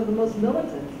 including some of the most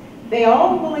militant. They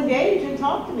all will engage and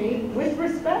talk to me with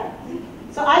respect.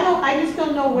 So I just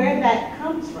don't know where that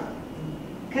comes from.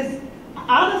 Because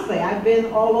honestly, I've been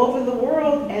all over the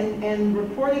world and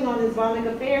reporting on Islamic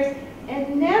affairs,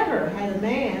 and never had a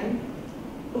man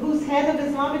whose head of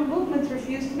Islamic movements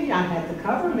refused to meet. I had to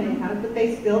cover many times, but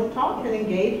they still talk and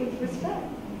engage with respect.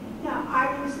 Now,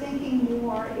 I was thinking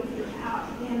more if you're out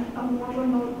in a more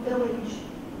remote village,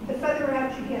 the further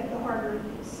out you get, the harder it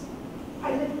is.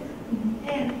 I live there,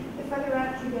 and the further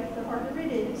out you get, the harder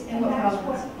it is. In what that's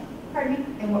province? Pardon me?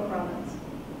 In what province?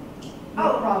 Oh,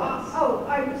 What province?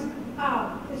 I was,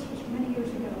 this was many years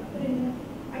ago, but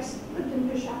I lived in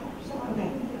Peshawar, so I Okay.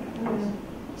 lived there.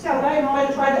 So,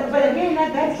 But again,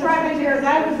 that's right, because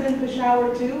I was in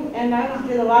Peshawar too, and I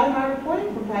did a lot of my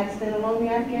reporting from Pakistan along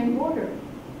the Afghan border.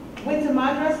 Went to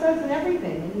madrasas and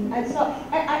everything. And so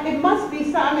it must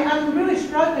be, I mean, I'm really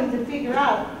struggling to figure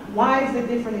out why is a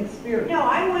different experience. no,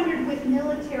 I wondered with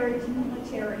military to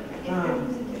military if there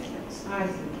was a difference. I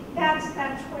see. That's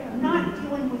where I'm not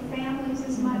dealing with families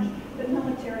as much, but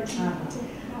military to military.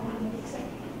 how I would say.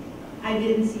 I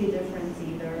didn't see a difference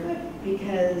either,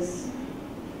 because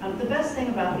the best thing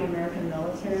about the American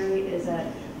military is that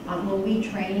when we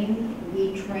train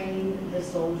the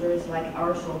soldiers like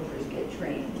our soldiers get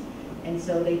trained. And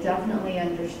so they definitely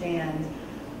understand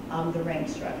the rank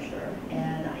structure.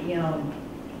 And, you know,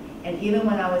 and even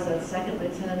when I was a second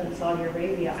lieutenant in Saudi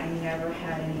Arabia, I never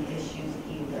had any issues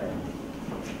either.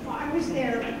 Well, I was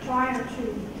there prior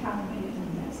to Taliban,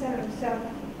 et cetera, so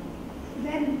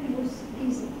then it was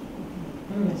easy.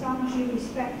 As long as you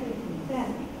respected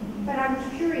them. But I was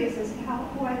curious as to how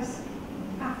it was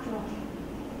after all.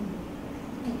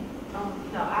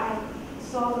 No, I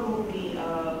saw the movie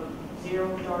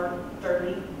Zero Dark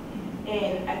 30,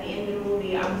 and at the end of the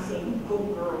movie, I'm seeing Go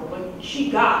Girl when she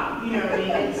got, you know what I mean?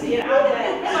 It's, you know,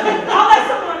 I'll let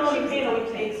someone on the panel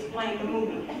explain the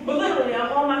movie. But literally,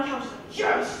 I'm on my couch,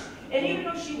 yes! And even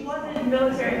though she wasn't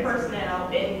military personnel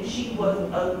and she was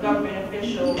a government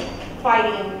official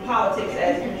fighting politics,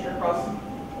 as Commissioner Cross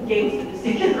gave us the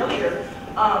distinction earlier,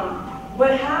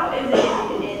 but how is it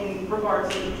in regards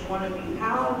to each one of you,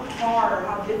 how hard,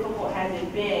 how difficult has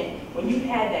it been when you've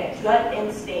had that gut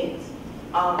instinct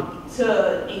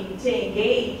to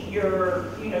engage your,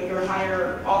 your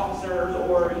higher officers,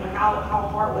 or how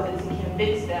hard was it to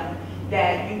convince them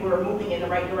that you were moving in the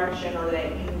right direction, or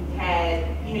that you had,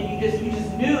 you just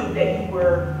knew that you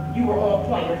were on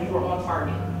point, or you were on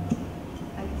target?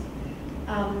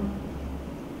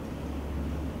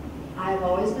 I've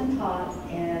always been taught,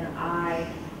 and I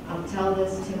tell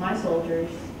this to my soldiers,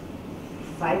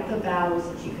 fight the battles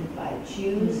that you can fight.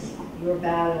 Choose your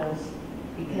battles,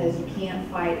 because you can't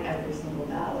fight every single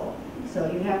battle. So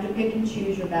you have to pick and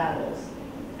choose your battles.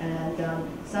 And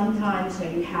sometimes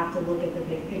you have to look at the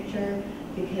big picture,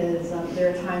 because there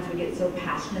are times we get so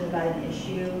passionate about an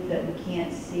issue that we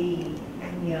can't see,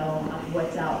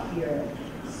 what's out here.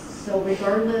 So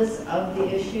regardless of the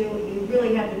issue, you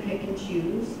really have to pick and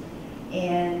choose.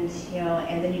 And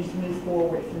and then you just move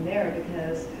forward from there,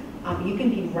 because you can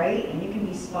be right and you can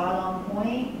be spot on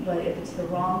point, but if it's the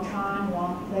wrong time,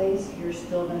 wrong place, you're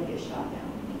still going to get shot down.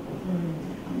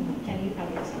 Jennie, you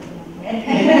probably have something on that.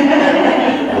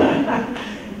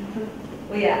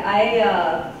 Well,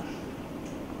 yeah,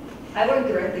 I work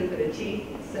directly for the chief,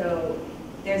 so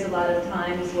there's a lot of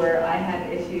times where I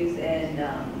have issues and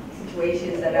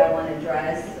situations that I want to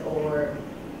address, or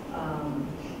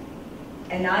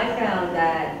and I found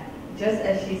that, just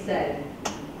as she said,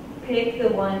 pick the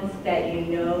ones that you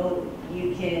know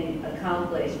you can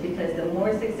accomplish, because the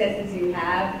more successes you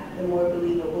have, the more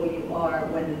believable you are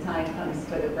when the time comes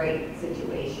for the right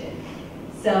situation.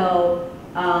 So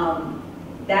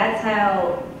that's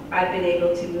how I've been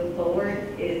able to move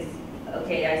forward is,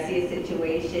 okay, I see a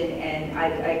situation and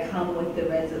I come with the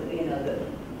the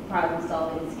problem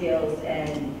solving skills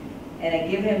and I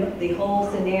give him the whole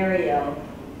scenario,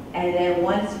 and then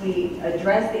once we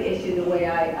address the issue the way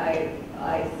I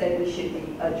said we should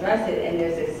address it and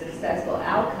there's a successful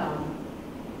outcome,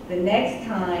 the next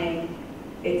time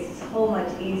it's so much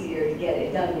easier to get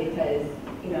it done because,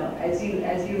 as you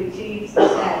achieve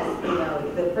success,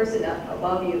 the person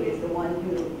above you is the one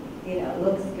who,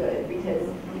 looks good because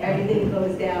everything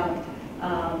goes down,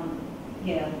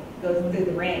 goes through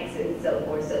the ranks and so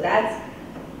forth. So that's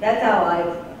how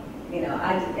I've,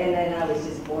 and then I was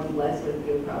just born blessed with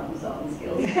good problem solving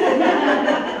skills. I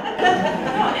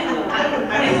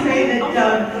would say that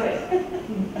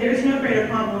there's no greater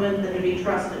compliment than to be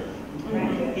trusted.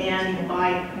 And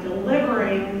by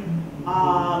delivering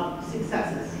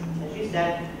successes, as you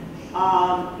said,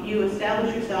 you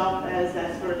establish yourself as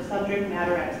that sort of subject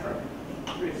matter expert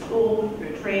through school,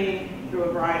 through training, through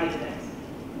a variety of things.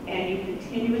 And you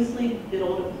continuously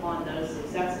build upon those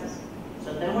successes.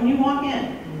 So then when you walk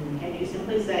in and you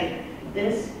simply say,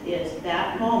 this is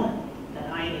that moment that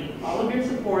I need all of your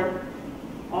support,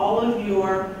 all of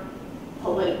your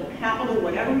political capital,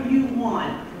 whatever you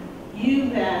want, you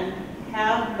then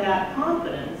have that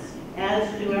confidence, as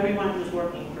do everyone who's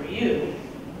working for you,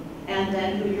 and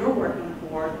then who you're working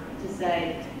for, to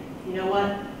say, you know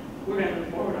what, we're going to move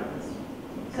forward on this.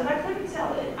 Because I couldn't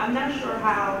tell it. I'm not sure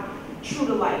how true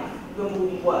to life the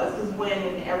movie was. Because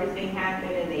when everything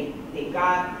happened and they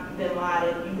got Bin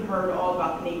Laden, you heard all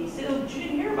about the Navy SEALs, but you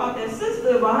didn't hear about that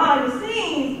sister behind the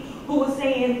scenes who was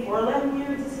saying, for 11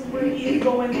 years, this is where he is,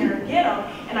 go in there and get him.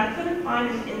 And I couldn't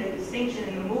find it in the distinction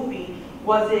in the movie.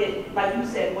 Was it, like you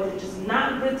said, was it just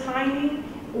not good timing?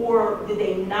 Or did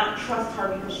they not trust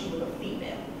her because she was a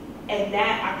female? And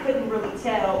that I couldn't really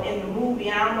tell in the movie.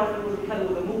 And I don't know if it was because it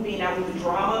was a movie and that was the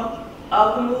drama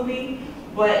of the movie,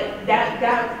 but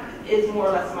that is more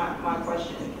or less my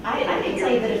question. I can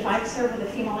tell you that if I served with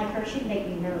a female like her, she'd make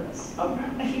me nervous.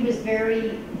 Okay. She was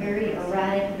very, very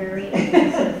erratic, very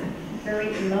aggressive,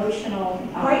 very emotional.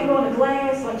 Biting on the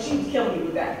glass, like she was killing me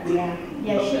with that. Yeah,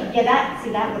 yeah, Okay. that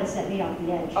would have set me off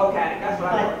the edge. Okay, that's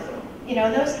what I thought too.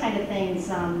 Those kind of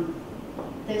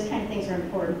things are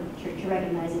important to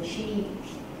recognize that she,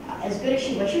 as good as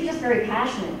she was just very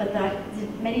passionate, but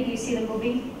did many of you see the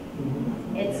movie?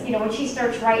 It's, when she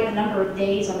starts writing a number of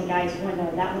days on the guy's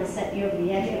window, that would have set you over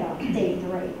the edge about day 3.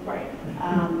 Right.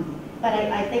 But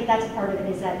I think that's part of it,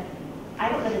 is that I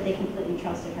don't know that they completely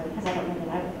trusted her, because I don't know that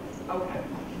I would. Okay.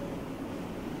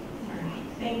 All right.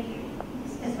 Thank you.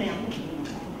 Yes, ma'am.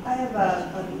 I have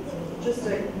a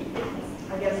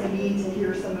need to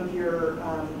hear some of your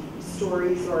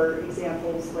stories or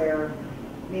examples where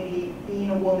maybe being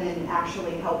a woman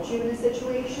actually helped you in a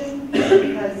situation,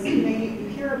 because you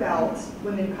hear about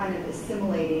women kind of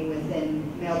assimilating within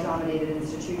male-dominated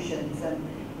institutions, and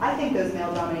I think those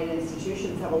male-dominated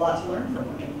institutions have a lot to learn from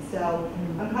women. So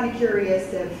I'm kind of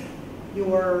curious if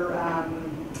your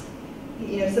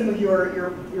some of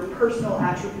your personal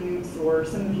attributes or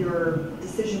some of your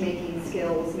decision-making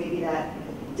skills, maybe that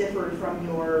differed from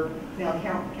your male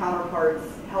counterparts,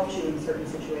 helped you in certain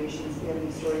situations. Do you have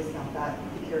any stories about that?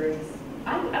 I'd be curious.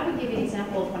 I would give you an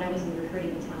example of when I was in the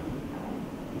recruiting battalion.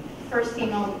 First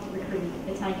female recruiting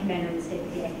battalion commander in the state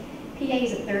of PA. PA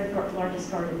is the 3rd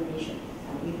largest guard in the nation.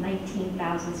 We have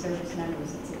 19,000 service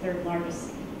members. It's the 3rd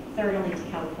largest, 3rd only to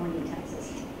California and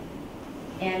Texas.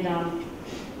 And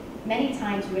many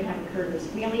times we would have recruiters.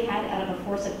 We only had, out of a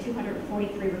force of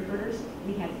 243 recruiters,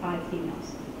 we had 5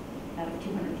 females out of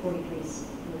 243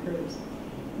 recruiters.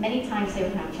 Many times they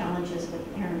would have challenges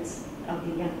with parents of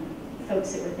the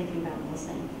folks that were thinking about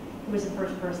enlisting. Who was the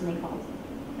first person they called?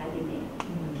 That'd be me.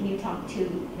 Can you talk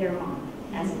to their mom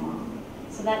as a mom?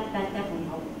 So that definitely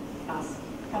helped us,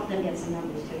 help them get some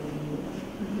numbers too.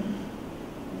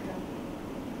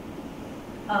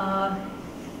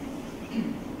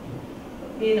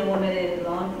 Being a woman in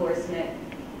law enforcement,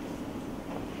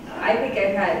 I think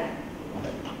I've had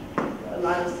a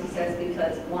lot of success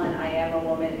because, 1, I am a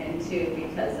woman, and 2,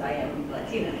 because I am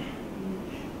Latina.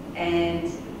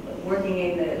 And working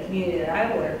in the community that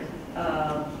I work,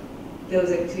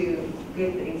 those are 2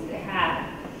 good things to have.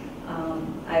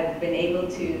 I've been able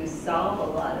to solve a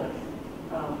lot of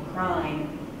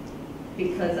crime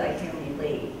because I can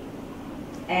relate.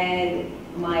 And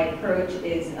my approach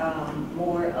is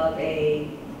more of a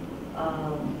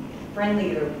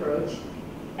friendlier approach,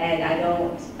 and I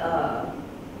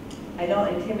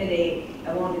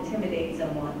I won't intimidate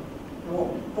someone. I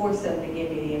won't force them to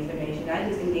give me the information. I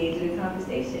just engage in a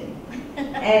conversation.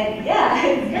 And yeah,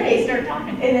 it's great. They start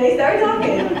talking. And they start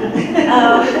talking.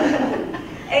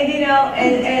 And you know,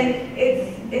 and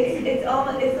it's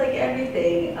almost, it's like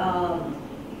everything.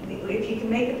 If you can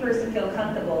make the person feel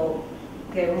comfortable,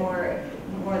 they're more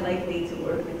likely to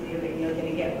work with you, and you're going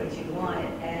to get what you want.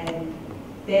 And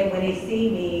then when they see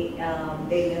me,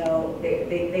 they know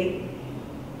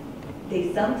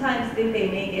they sometimes think they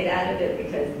may get out of it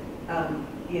because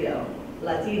you know,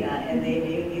 Latina, and they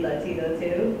may be Latino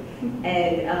too.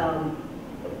 And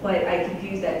but I can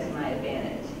use that to my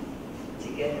advantage to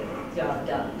get the job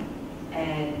done.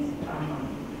 And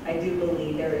I do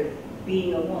believe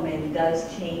being a woman does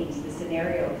change the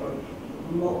scenario for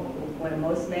when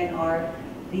most men are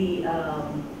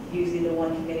usually the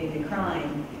one committing the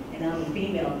crime, and I'm a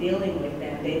female dealing with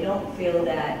them. They don't feel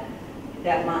that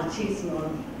machismo,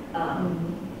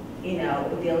 you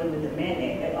know, dealing with the men.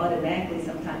 It automatically,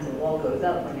 sometimes the wall goes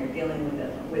up when you're dealing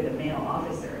with a male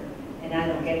officer, and I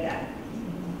don't get that.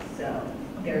 So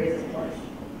there is a push.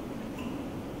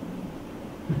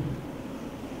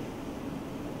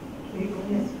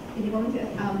 Can you go into it?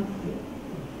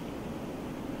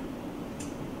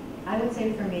 I would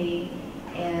say for me,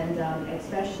 and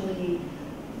especially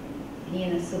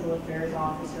being a civil affairs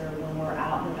officer, when we're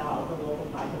out and about with the local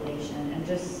population, and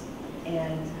just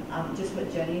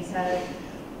what Jennie said,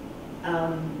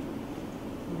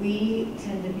 we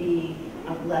tend to be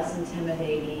less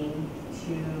intimidating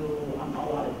to a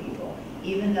lot of people.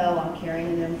 Even though I'm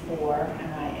carrying an M4,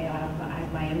 and I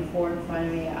have my M4 in front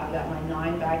of me, I've got my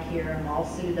 9 back here, I'm all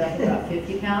suited up, about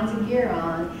 50 pounds of gear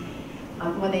on.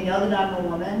 When they know that I'm a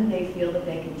woman, they feel that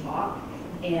they can talk.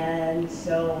 And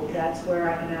so that's where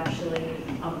I can actually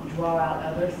draw out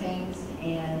other things.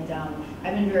 And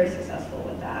I've been very successful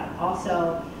with that.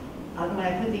 Also, when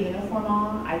I put the uniform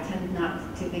on, I tend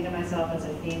not to think of myself as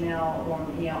a female, or,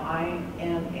 you know, I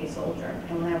am a soldier.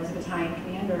 And when I was a battalion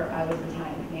commander, I was a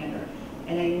battalion commander.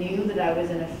 And I knew that I was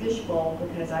in a fishbowl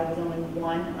because I was only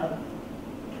one of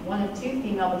 2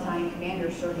 female battalion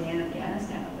commanders serving in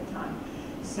Afghanistan at the time.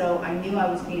 So I knew I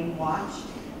was being watched.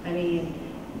 I mean,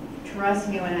 trust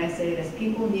me when I say this,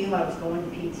 people knew I was going to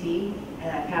PT,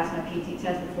 and I passed my PT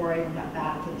test before I even got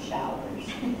back to the showers.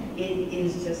 It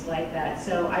is just like that.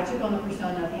 So I took on the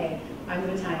persona of, hey, I'm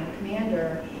the battalion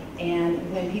commander, and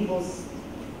when people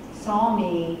saw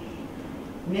me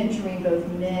mentoring both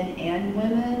men and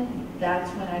women,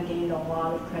 that's when I gained a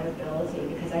lot of credibility,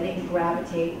 because I didn't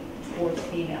gravitate towards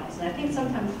females. And I think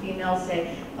sometimes females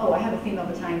say, oh, I have a female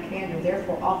battalion commander,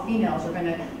 therefore all females are going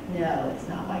to, no, it's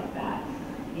not like that.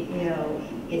 You know,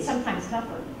 It's sometimes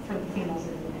tougher for the females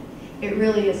than the men. it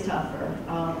really is tougher.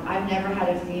 I've never had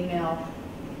a female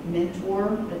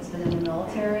mentor that's been in the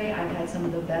military. I've had some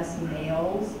of the best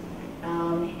males.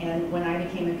 And when I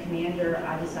became a commander,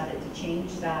 I decided to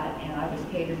change that, and I was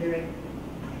paid a very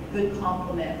good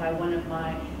compliment by one of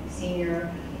my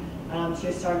senior, she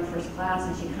was starting first class,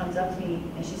 and she comes up to me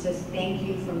and she says, thank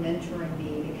you for mentoring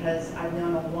me, because I've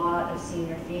known a lot of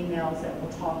senior females that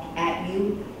will talk at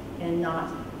you and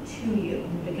not to you,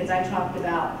 because I talked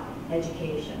about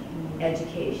education,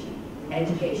 education,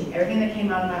 education. Everything that came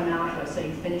out of my mouth was, so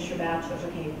you finished your bachelor's,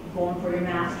 okay, going for your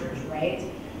master's, right?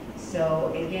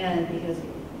 So again, because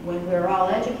when we're all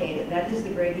educated, that is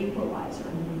the great equalizer.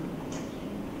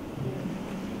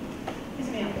 Yes,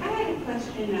 ma'am. I had a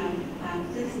question.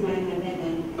 This man have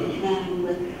been planning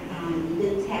with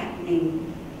events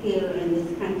happening here in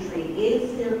this country.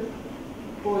 Is there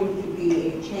going to be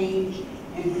a change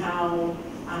in how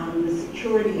the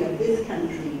security of this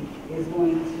country is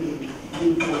going to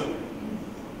move forward?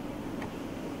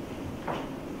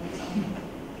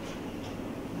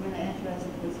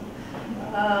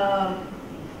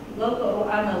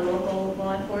 I'm a local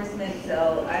law enforcement,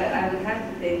 so I would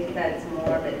have to think that's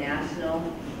more of a national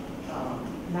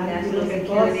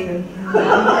security.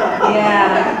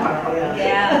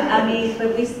 Yeah. I mean,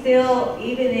 but we still,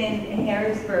 even in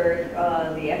Harrisburg,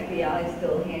 the FBI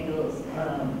still handles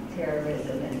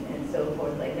terrorism and so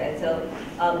forth like that. So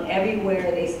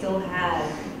everywhere they still have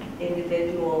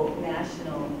individual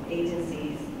national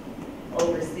agencies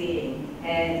overseeing,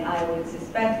 and I would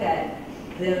suspect that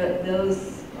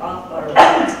those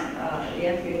the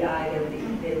FBI,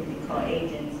 they would be called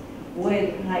agents,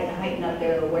 would heighten up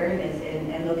their awareness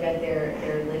and look at their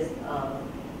list of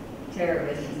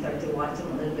terrorists and start to watch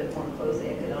them a little bit more closely.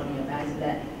 I could only imagine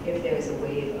that if there was a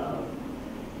wave of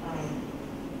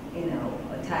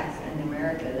attacks in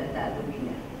America, that would be.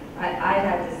 I'd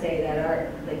have to say that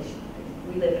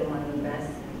we live in one of the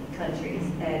best countries,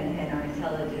 and our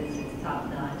intelligence is top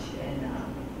notch, and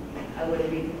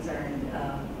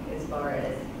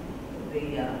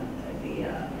the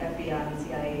FBI and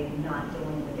CIA not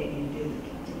doing what they need to do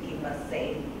to keep us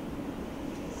safe.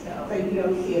 So you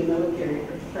don't see a military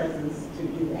presence to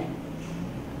do that?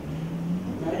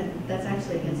 that's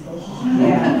actually against the law.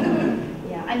 Yeah.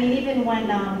 Yeah, I mean, even when,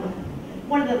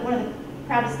 one of the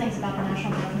proudest things about the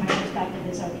National Guard from my perspective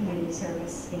is our community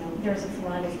service. You know, there's a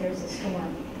flood, if there's a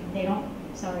storm, they don't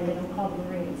call the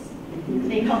Marines.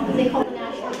 They call the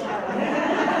National Guard.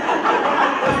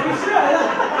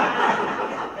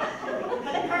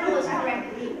 But the Colonel is correct,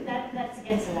 that's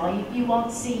against the law. You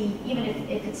won't see, even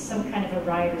if it's some kind of a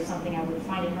riot or something, I would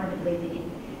find it hard to believe that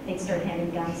they'd start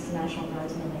handing guns to National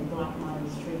Guardsmen and they'd block them out on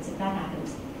the streets. If that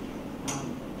happens,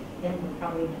 then we're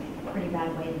probably in a pretty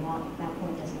bad way, and that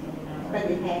point doesn't really matter.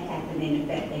 But it has happened in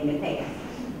the past.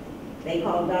 They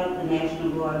called out the National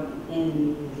Guard,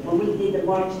 and when we did the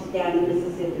marches down in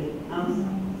Mississippi,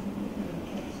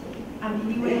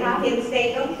 You would have to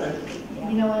stay open.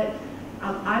 You know what?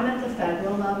 I'm at the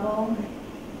federal level,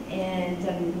 and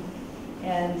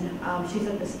she's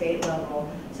at the state level.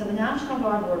 So the National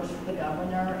Guard works for the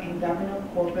governor, and Governor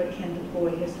Corbett can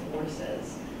deploy his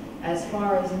forces. As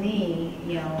far as me,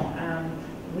 you know,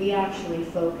 we actually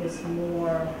focus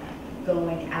more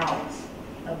going out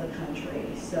of the country.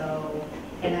 So,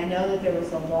 and I know that there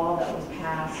was a law that was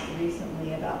passed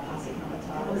recently about posse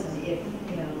comitatus, and if,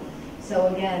 you know, so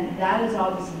again, that is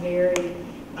always very,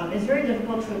 it's very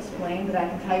difficult to explain, but I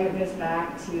can tell you it goes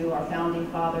back to our founding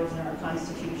fathers and our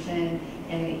Constitution,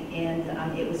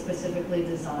 and it was specifically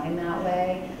designed that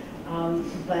way.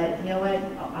 But you know what?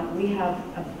 We have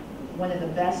one of the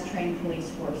best trained police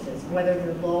forces, whether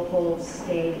they're local,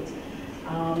 state,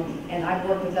 and I've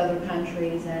worked with other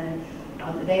countries, and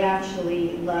they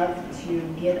actually love to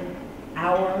get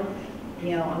our,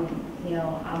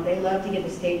 they love to get the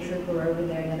state trooper over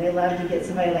there. You know, they love to get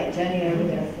somebody like Jennie over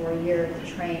there for a year to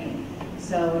train.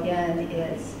 So again,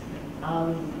 it's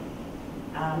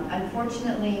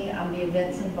unfortunately the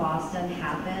events in Boston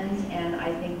happened, and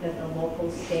I think that the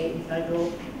local, state, and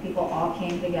federal people all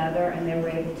came together, and they were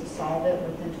able to solve it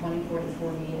within 24 to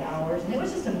 48 hours, and it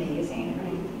was just amazing.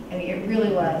 I mean, it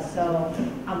really was. So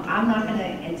I'm not going to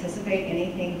anticipate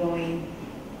anything going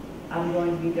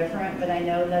to be different, but I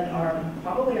know that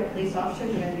probably our police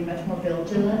officers are going to be much more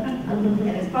vigilant, and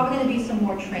there's probably going to be some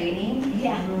more training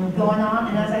going on.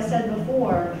 And as I said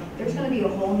before, there's going to be a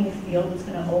whole new field that's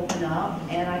going to open up,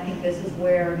 and I think this is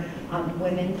where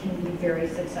women can be very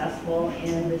successful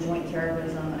in the joint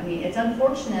terrorism. I mean, it's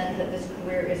unfortunate that this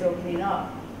career is opening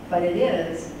up, but it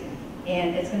is,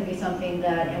 and it's going to be something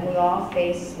that, and we all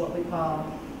face what we call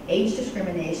age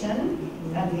discrimination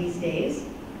these days.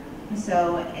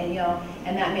 So,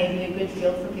 and that may be a good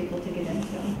field for people to get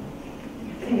into.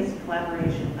 I think it's a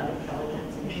collaboration of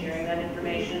intelligence and sharing that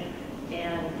information.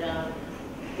 And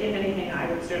if anything,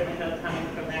 I would certainly hope, coming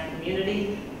from that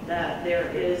community, that there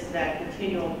is that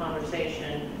continual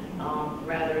conversation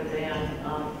rather than,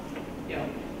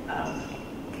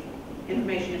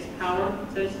 information is power,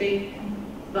 so to speak.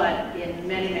 But in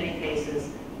many, many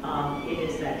cases, it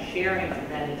is that sharing of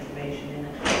that information in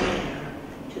a timely manner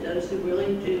to those who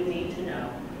really do need to know,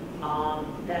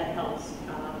 that helps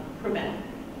prevent,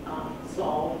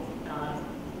 solve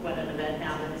when an event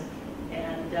happens.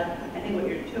 And I think what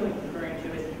you're referring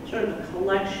to is sort of a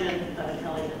collection of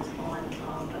intelligence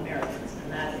on Americans,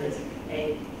 and that is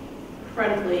a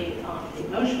incredibly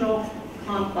emotional,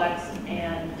 complex,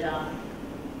 and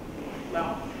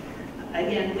well,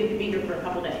 again, we could be here for a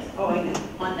couple days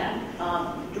on that.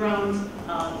 Drones,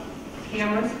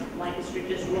 cameras. Lancaster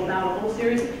just rolled out a whole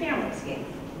series of cameras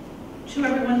to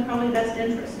everyone's probably best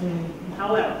interest.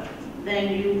 However,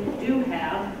 then you do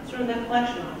have sort of that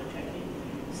collection opportunity.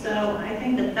 So I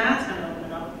think that that's going to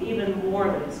open up even more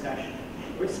of a discussion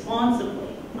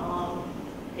responsibly.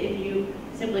 If you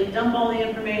simply dump all the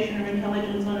information or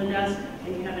intelligence on a desk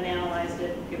and you haven't analyzed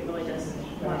it, it really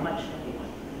doesn't want much to anyone.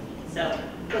 So,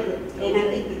 and I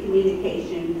think the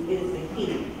communication is the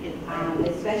key,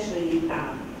 especially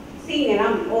seeing that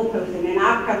I'm an old person and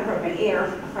I've come from an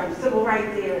era from civil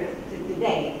rights era to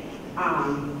today.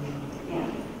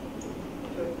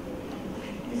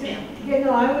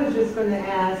 I was just going to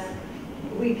ask,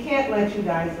 we can't let you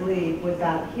guys leave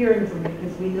without hearing from you,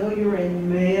 because we know you're in a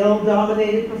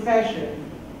male-dominated profession.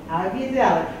 How have you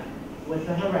dealt with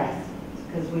the harassment?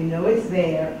 Because we know it's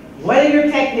there. What are your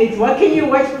techniques? What can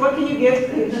you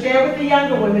share with the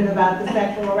younger women about the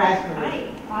sexual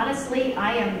harassment? Honestly,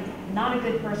 I am not a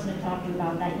good person to talk to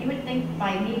about that. You would think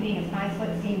by me being a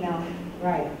 5-foot female,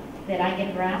 right, that I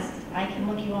get harassed. I can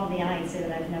look you all in the eye and say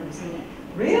that I've never seen it.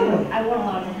 Really? So I won't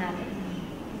allow it to happen.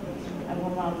 I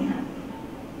won't allow it to happen.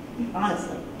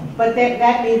 Honestly. But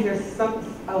that means there's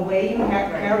a way you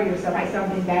carry yourself is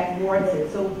something that warrants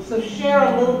it. So share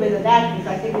a little bit of that,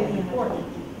 because I think it's important.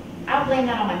 I'll blame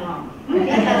that on my mom.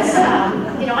 Because,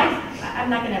 you know, I'm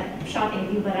not going to shock any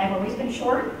of you, but I've always been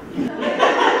short.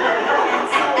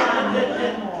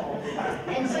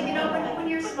 And so, you know, when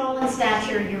you're small in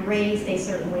stature, you're raised a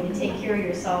certain way to take care of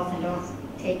yourself and don't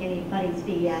take anybody's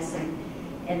BS.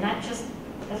 And that's just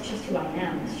who I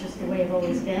am. It's just the way I've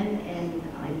always been, and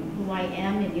I'm who I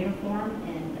am in uniform.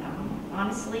 And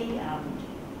honestly, I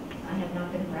have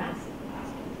not been harassed.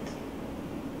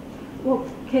 Well,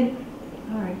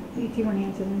 all right, if you want to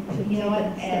answer them. You know what,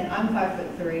 and I'm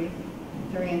 5'3",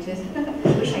 3 inches. I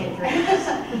wish I had 3 inches.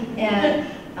 And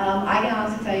I can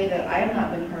honestly tell you that I have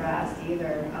not been harassed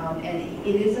either. And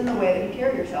it is in the way that you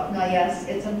carry yourself. Now, yes,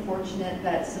 it's unfortunate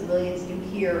that civilians do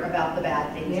hear about the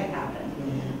bad things that happen.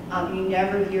 You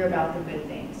never hear about the good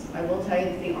things. I will tell you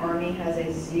that the Army has a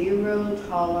zero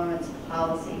tolerance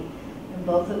policy. And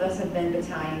both of us have been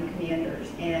battalion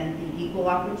commanders. And the Equal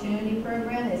Opportunity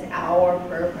Program is our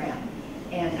program.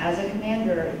 And as a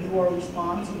commander, you are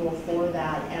responsible for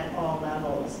that at all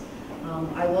levels.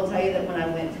 I will tell you that when I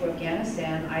went to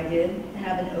Afghanistan, I did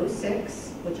have an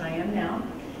 06, which I am now.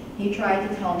 He tried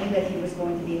to tell me that he was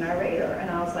going to be my raider, and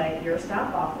I was like, you're a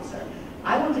staff officer.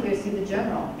 I went to go see the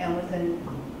general, and within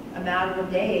a matter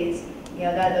of days, you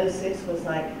know, that 06 was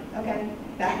like, okay,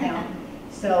 back down.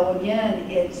 So again,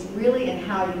 it's really in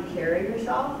how you carry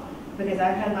yourself, because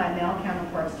I've had my male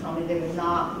counterparts tell me they would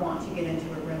not want to get into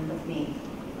a room with me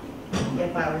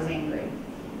if I was angry.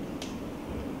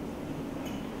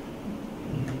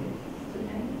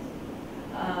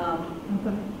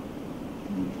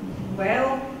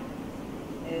 Well,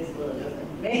 it's a little different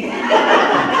for me.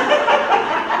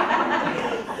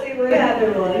 See what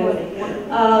happened was.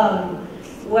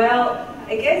 Well,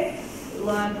 I guess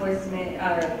law enforcement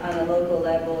on a local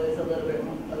level is a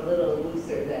little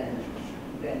looser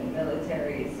than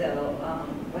military. So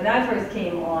when I first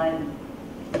came on,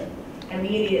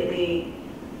 immediately,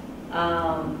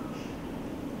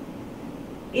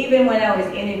 even when I was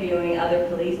interviewing other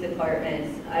police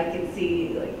departments, I could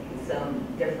see like some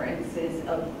differences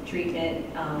of treatment.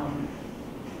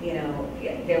 You know,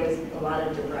 there was a lot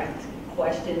of direct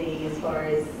questioning as far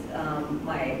as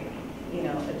my, you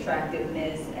know,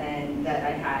 attractiveness, and that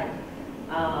I had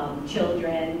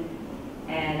children,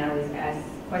 and I was asked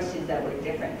questions that were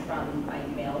different from my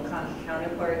male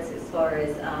counterparts as far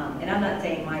as, and I'm not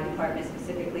saying my department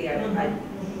specifically, I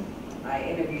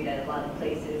interviewed at a lot of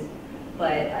places,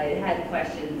 but I had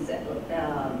questions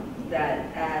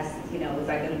that asked, you know, was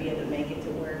I going to be able to make it to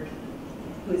work?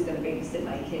 Who's going to babysit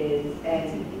my kids?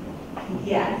 And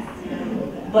yes,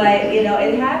 but you know,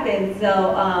 it happened.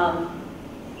 So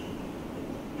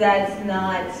that's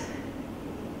not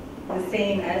the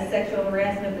same as sexual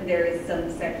harassment, but there is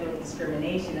some sexual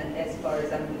discrimination as far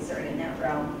as I'm concerned in that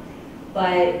realm.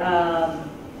 But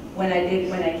when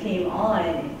I came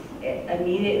on,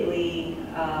 immediately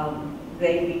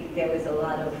there was a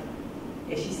lot of,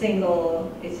 is she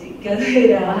single? Is she good?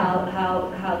 You know,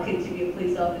 how could you be a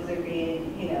police officer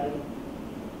being, you know,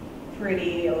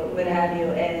 pretty or what have you?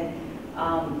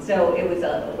 And so it was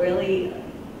a really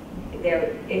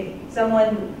there. If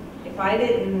somebody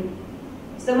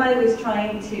was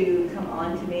trying to come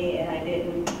on to me and I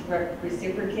didn't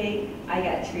reciprocate, I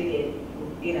got treated,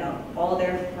 you know, all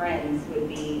their friends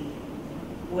would,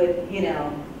 you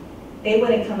know, they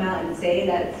wouldn't come out and say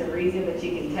that's the reason, but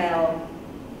you can tell.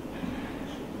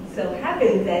 So it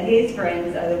happens that his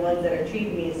friends are the ones that are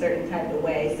treating me a certain type of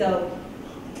way. So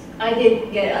I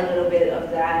did get a little bit of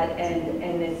that,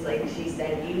 and it's like she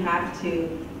said, you have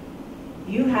to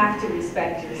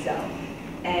respect yourself,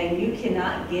 and you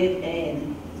cannot give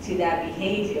in to that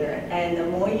behavior. And the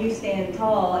more you stand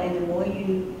tall and the more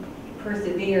you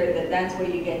persevere, that's where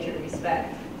you get your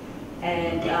respect.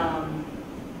 And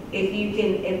if you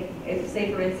can, if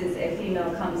say for instance, a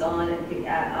female comes on and,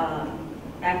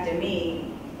 after me,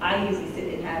 I usually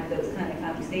sit and have those kind of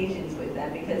conversations with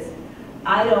them, because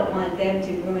I don't want them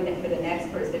to ruin it for the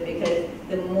next person, because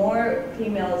the more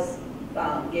females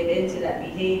get into that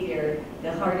behavior,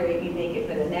 the harder you make it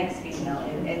for the next female.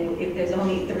 And if there's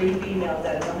only 3 females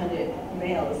out of 100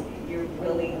 males, you're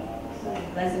really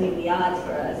lessening the odds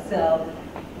for us. So,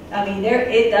 I mean,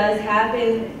 it does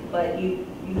happen, but you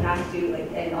have to,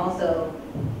 like, and also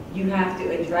you have to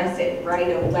address it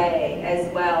right away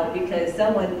as well, because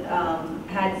someone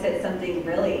had said something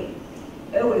really,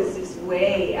 it was just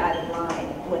way out of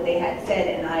line what they had said,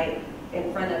 and I,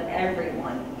 in front of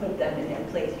everyone, put them in their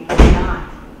place. You cannot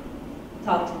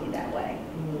talk to me that way.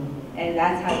 And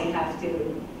that's how you have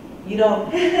to you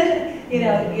don't,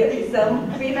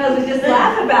 some females would just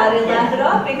laugh about it, laugh it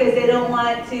off because they don't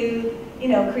want to,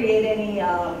 create any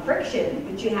friction,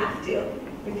 but you have to,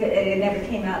 because it never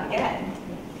came out again.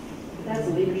 That's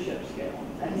a leadership skill.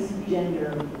 That's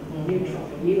gender neutral.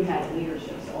 You had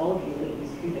leadership, so all of you ladies,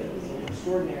 kudos,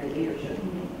 extraordinary leadership.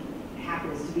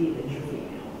 Happens to be that you're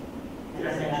female. Did I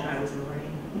mention I was a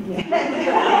Marine?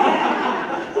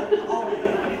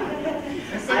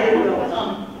 I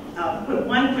will put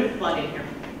one quick plug in here,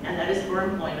 and that is for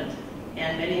employment.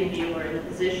 And many of you are in a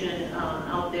position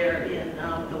out there in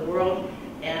the world,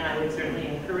 and I would certainly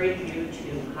encourage you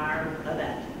to hire a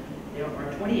vet. There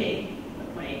are 280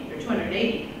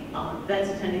 vets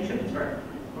attending Shippensburg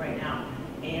right now.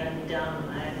 And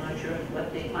I'm not sure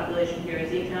what the population here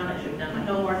is E-Town. I should have done my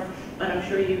homework, but I'm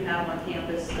sure you have on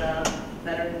campus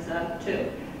veterans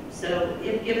too. So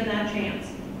if given that chance,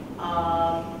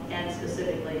 and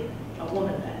specifically a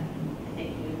woman vet, I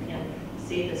think you can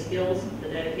see the skills, the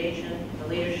dedication, the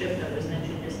leadership that was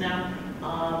mentioned just now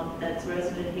that's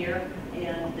resident here.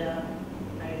 And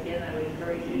again, I would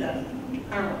encourage you to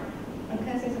hire one. Can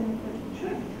I say something quick?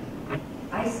 Sure.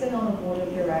 I sit on the board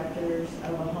of directors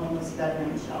of a homeless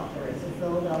veterans shelter. It's a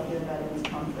Philadelphia Veterans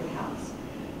Comfort House.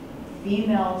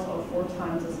 Females are 4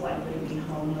 times as likely to be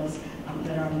homeless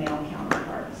than our male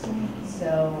counterparts.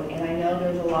 So, and I know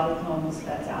there's a lot of homeless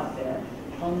vets out there.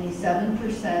 Only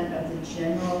 7% of the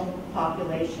general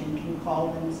population can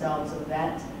call themselves a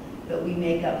vet, but we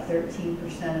make up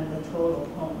 13% of the total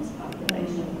homeless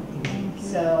population.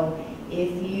 So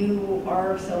if you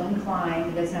are so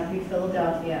inclined, it doesn't have to be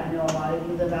Philadelphia. I know a lot of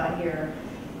you live out here,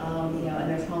 and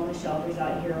there's homeless shelters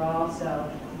out here also.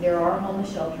 There are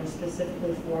homeless shelters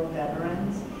specifically for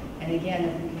veterans. And again,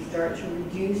 if we can start to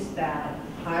reduce that,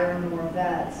 hire more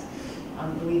vets,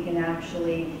 we can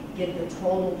actually get the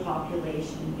total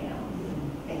population down.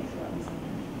 Thanks, Rose.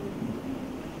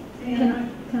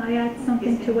 Can I add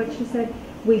something to what she said?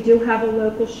 We do have a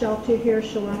local shelter here,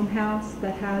 Shalom House,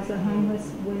 that has a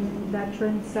homeless women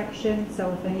veteran section.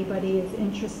 So if anybody is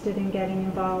interested in getting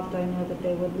involved, I know that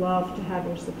they would love to have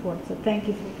your support. So thank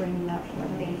you for bringing that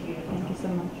forward. Thank you. Thank you so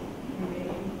much.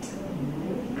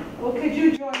 Well, could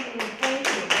you join me in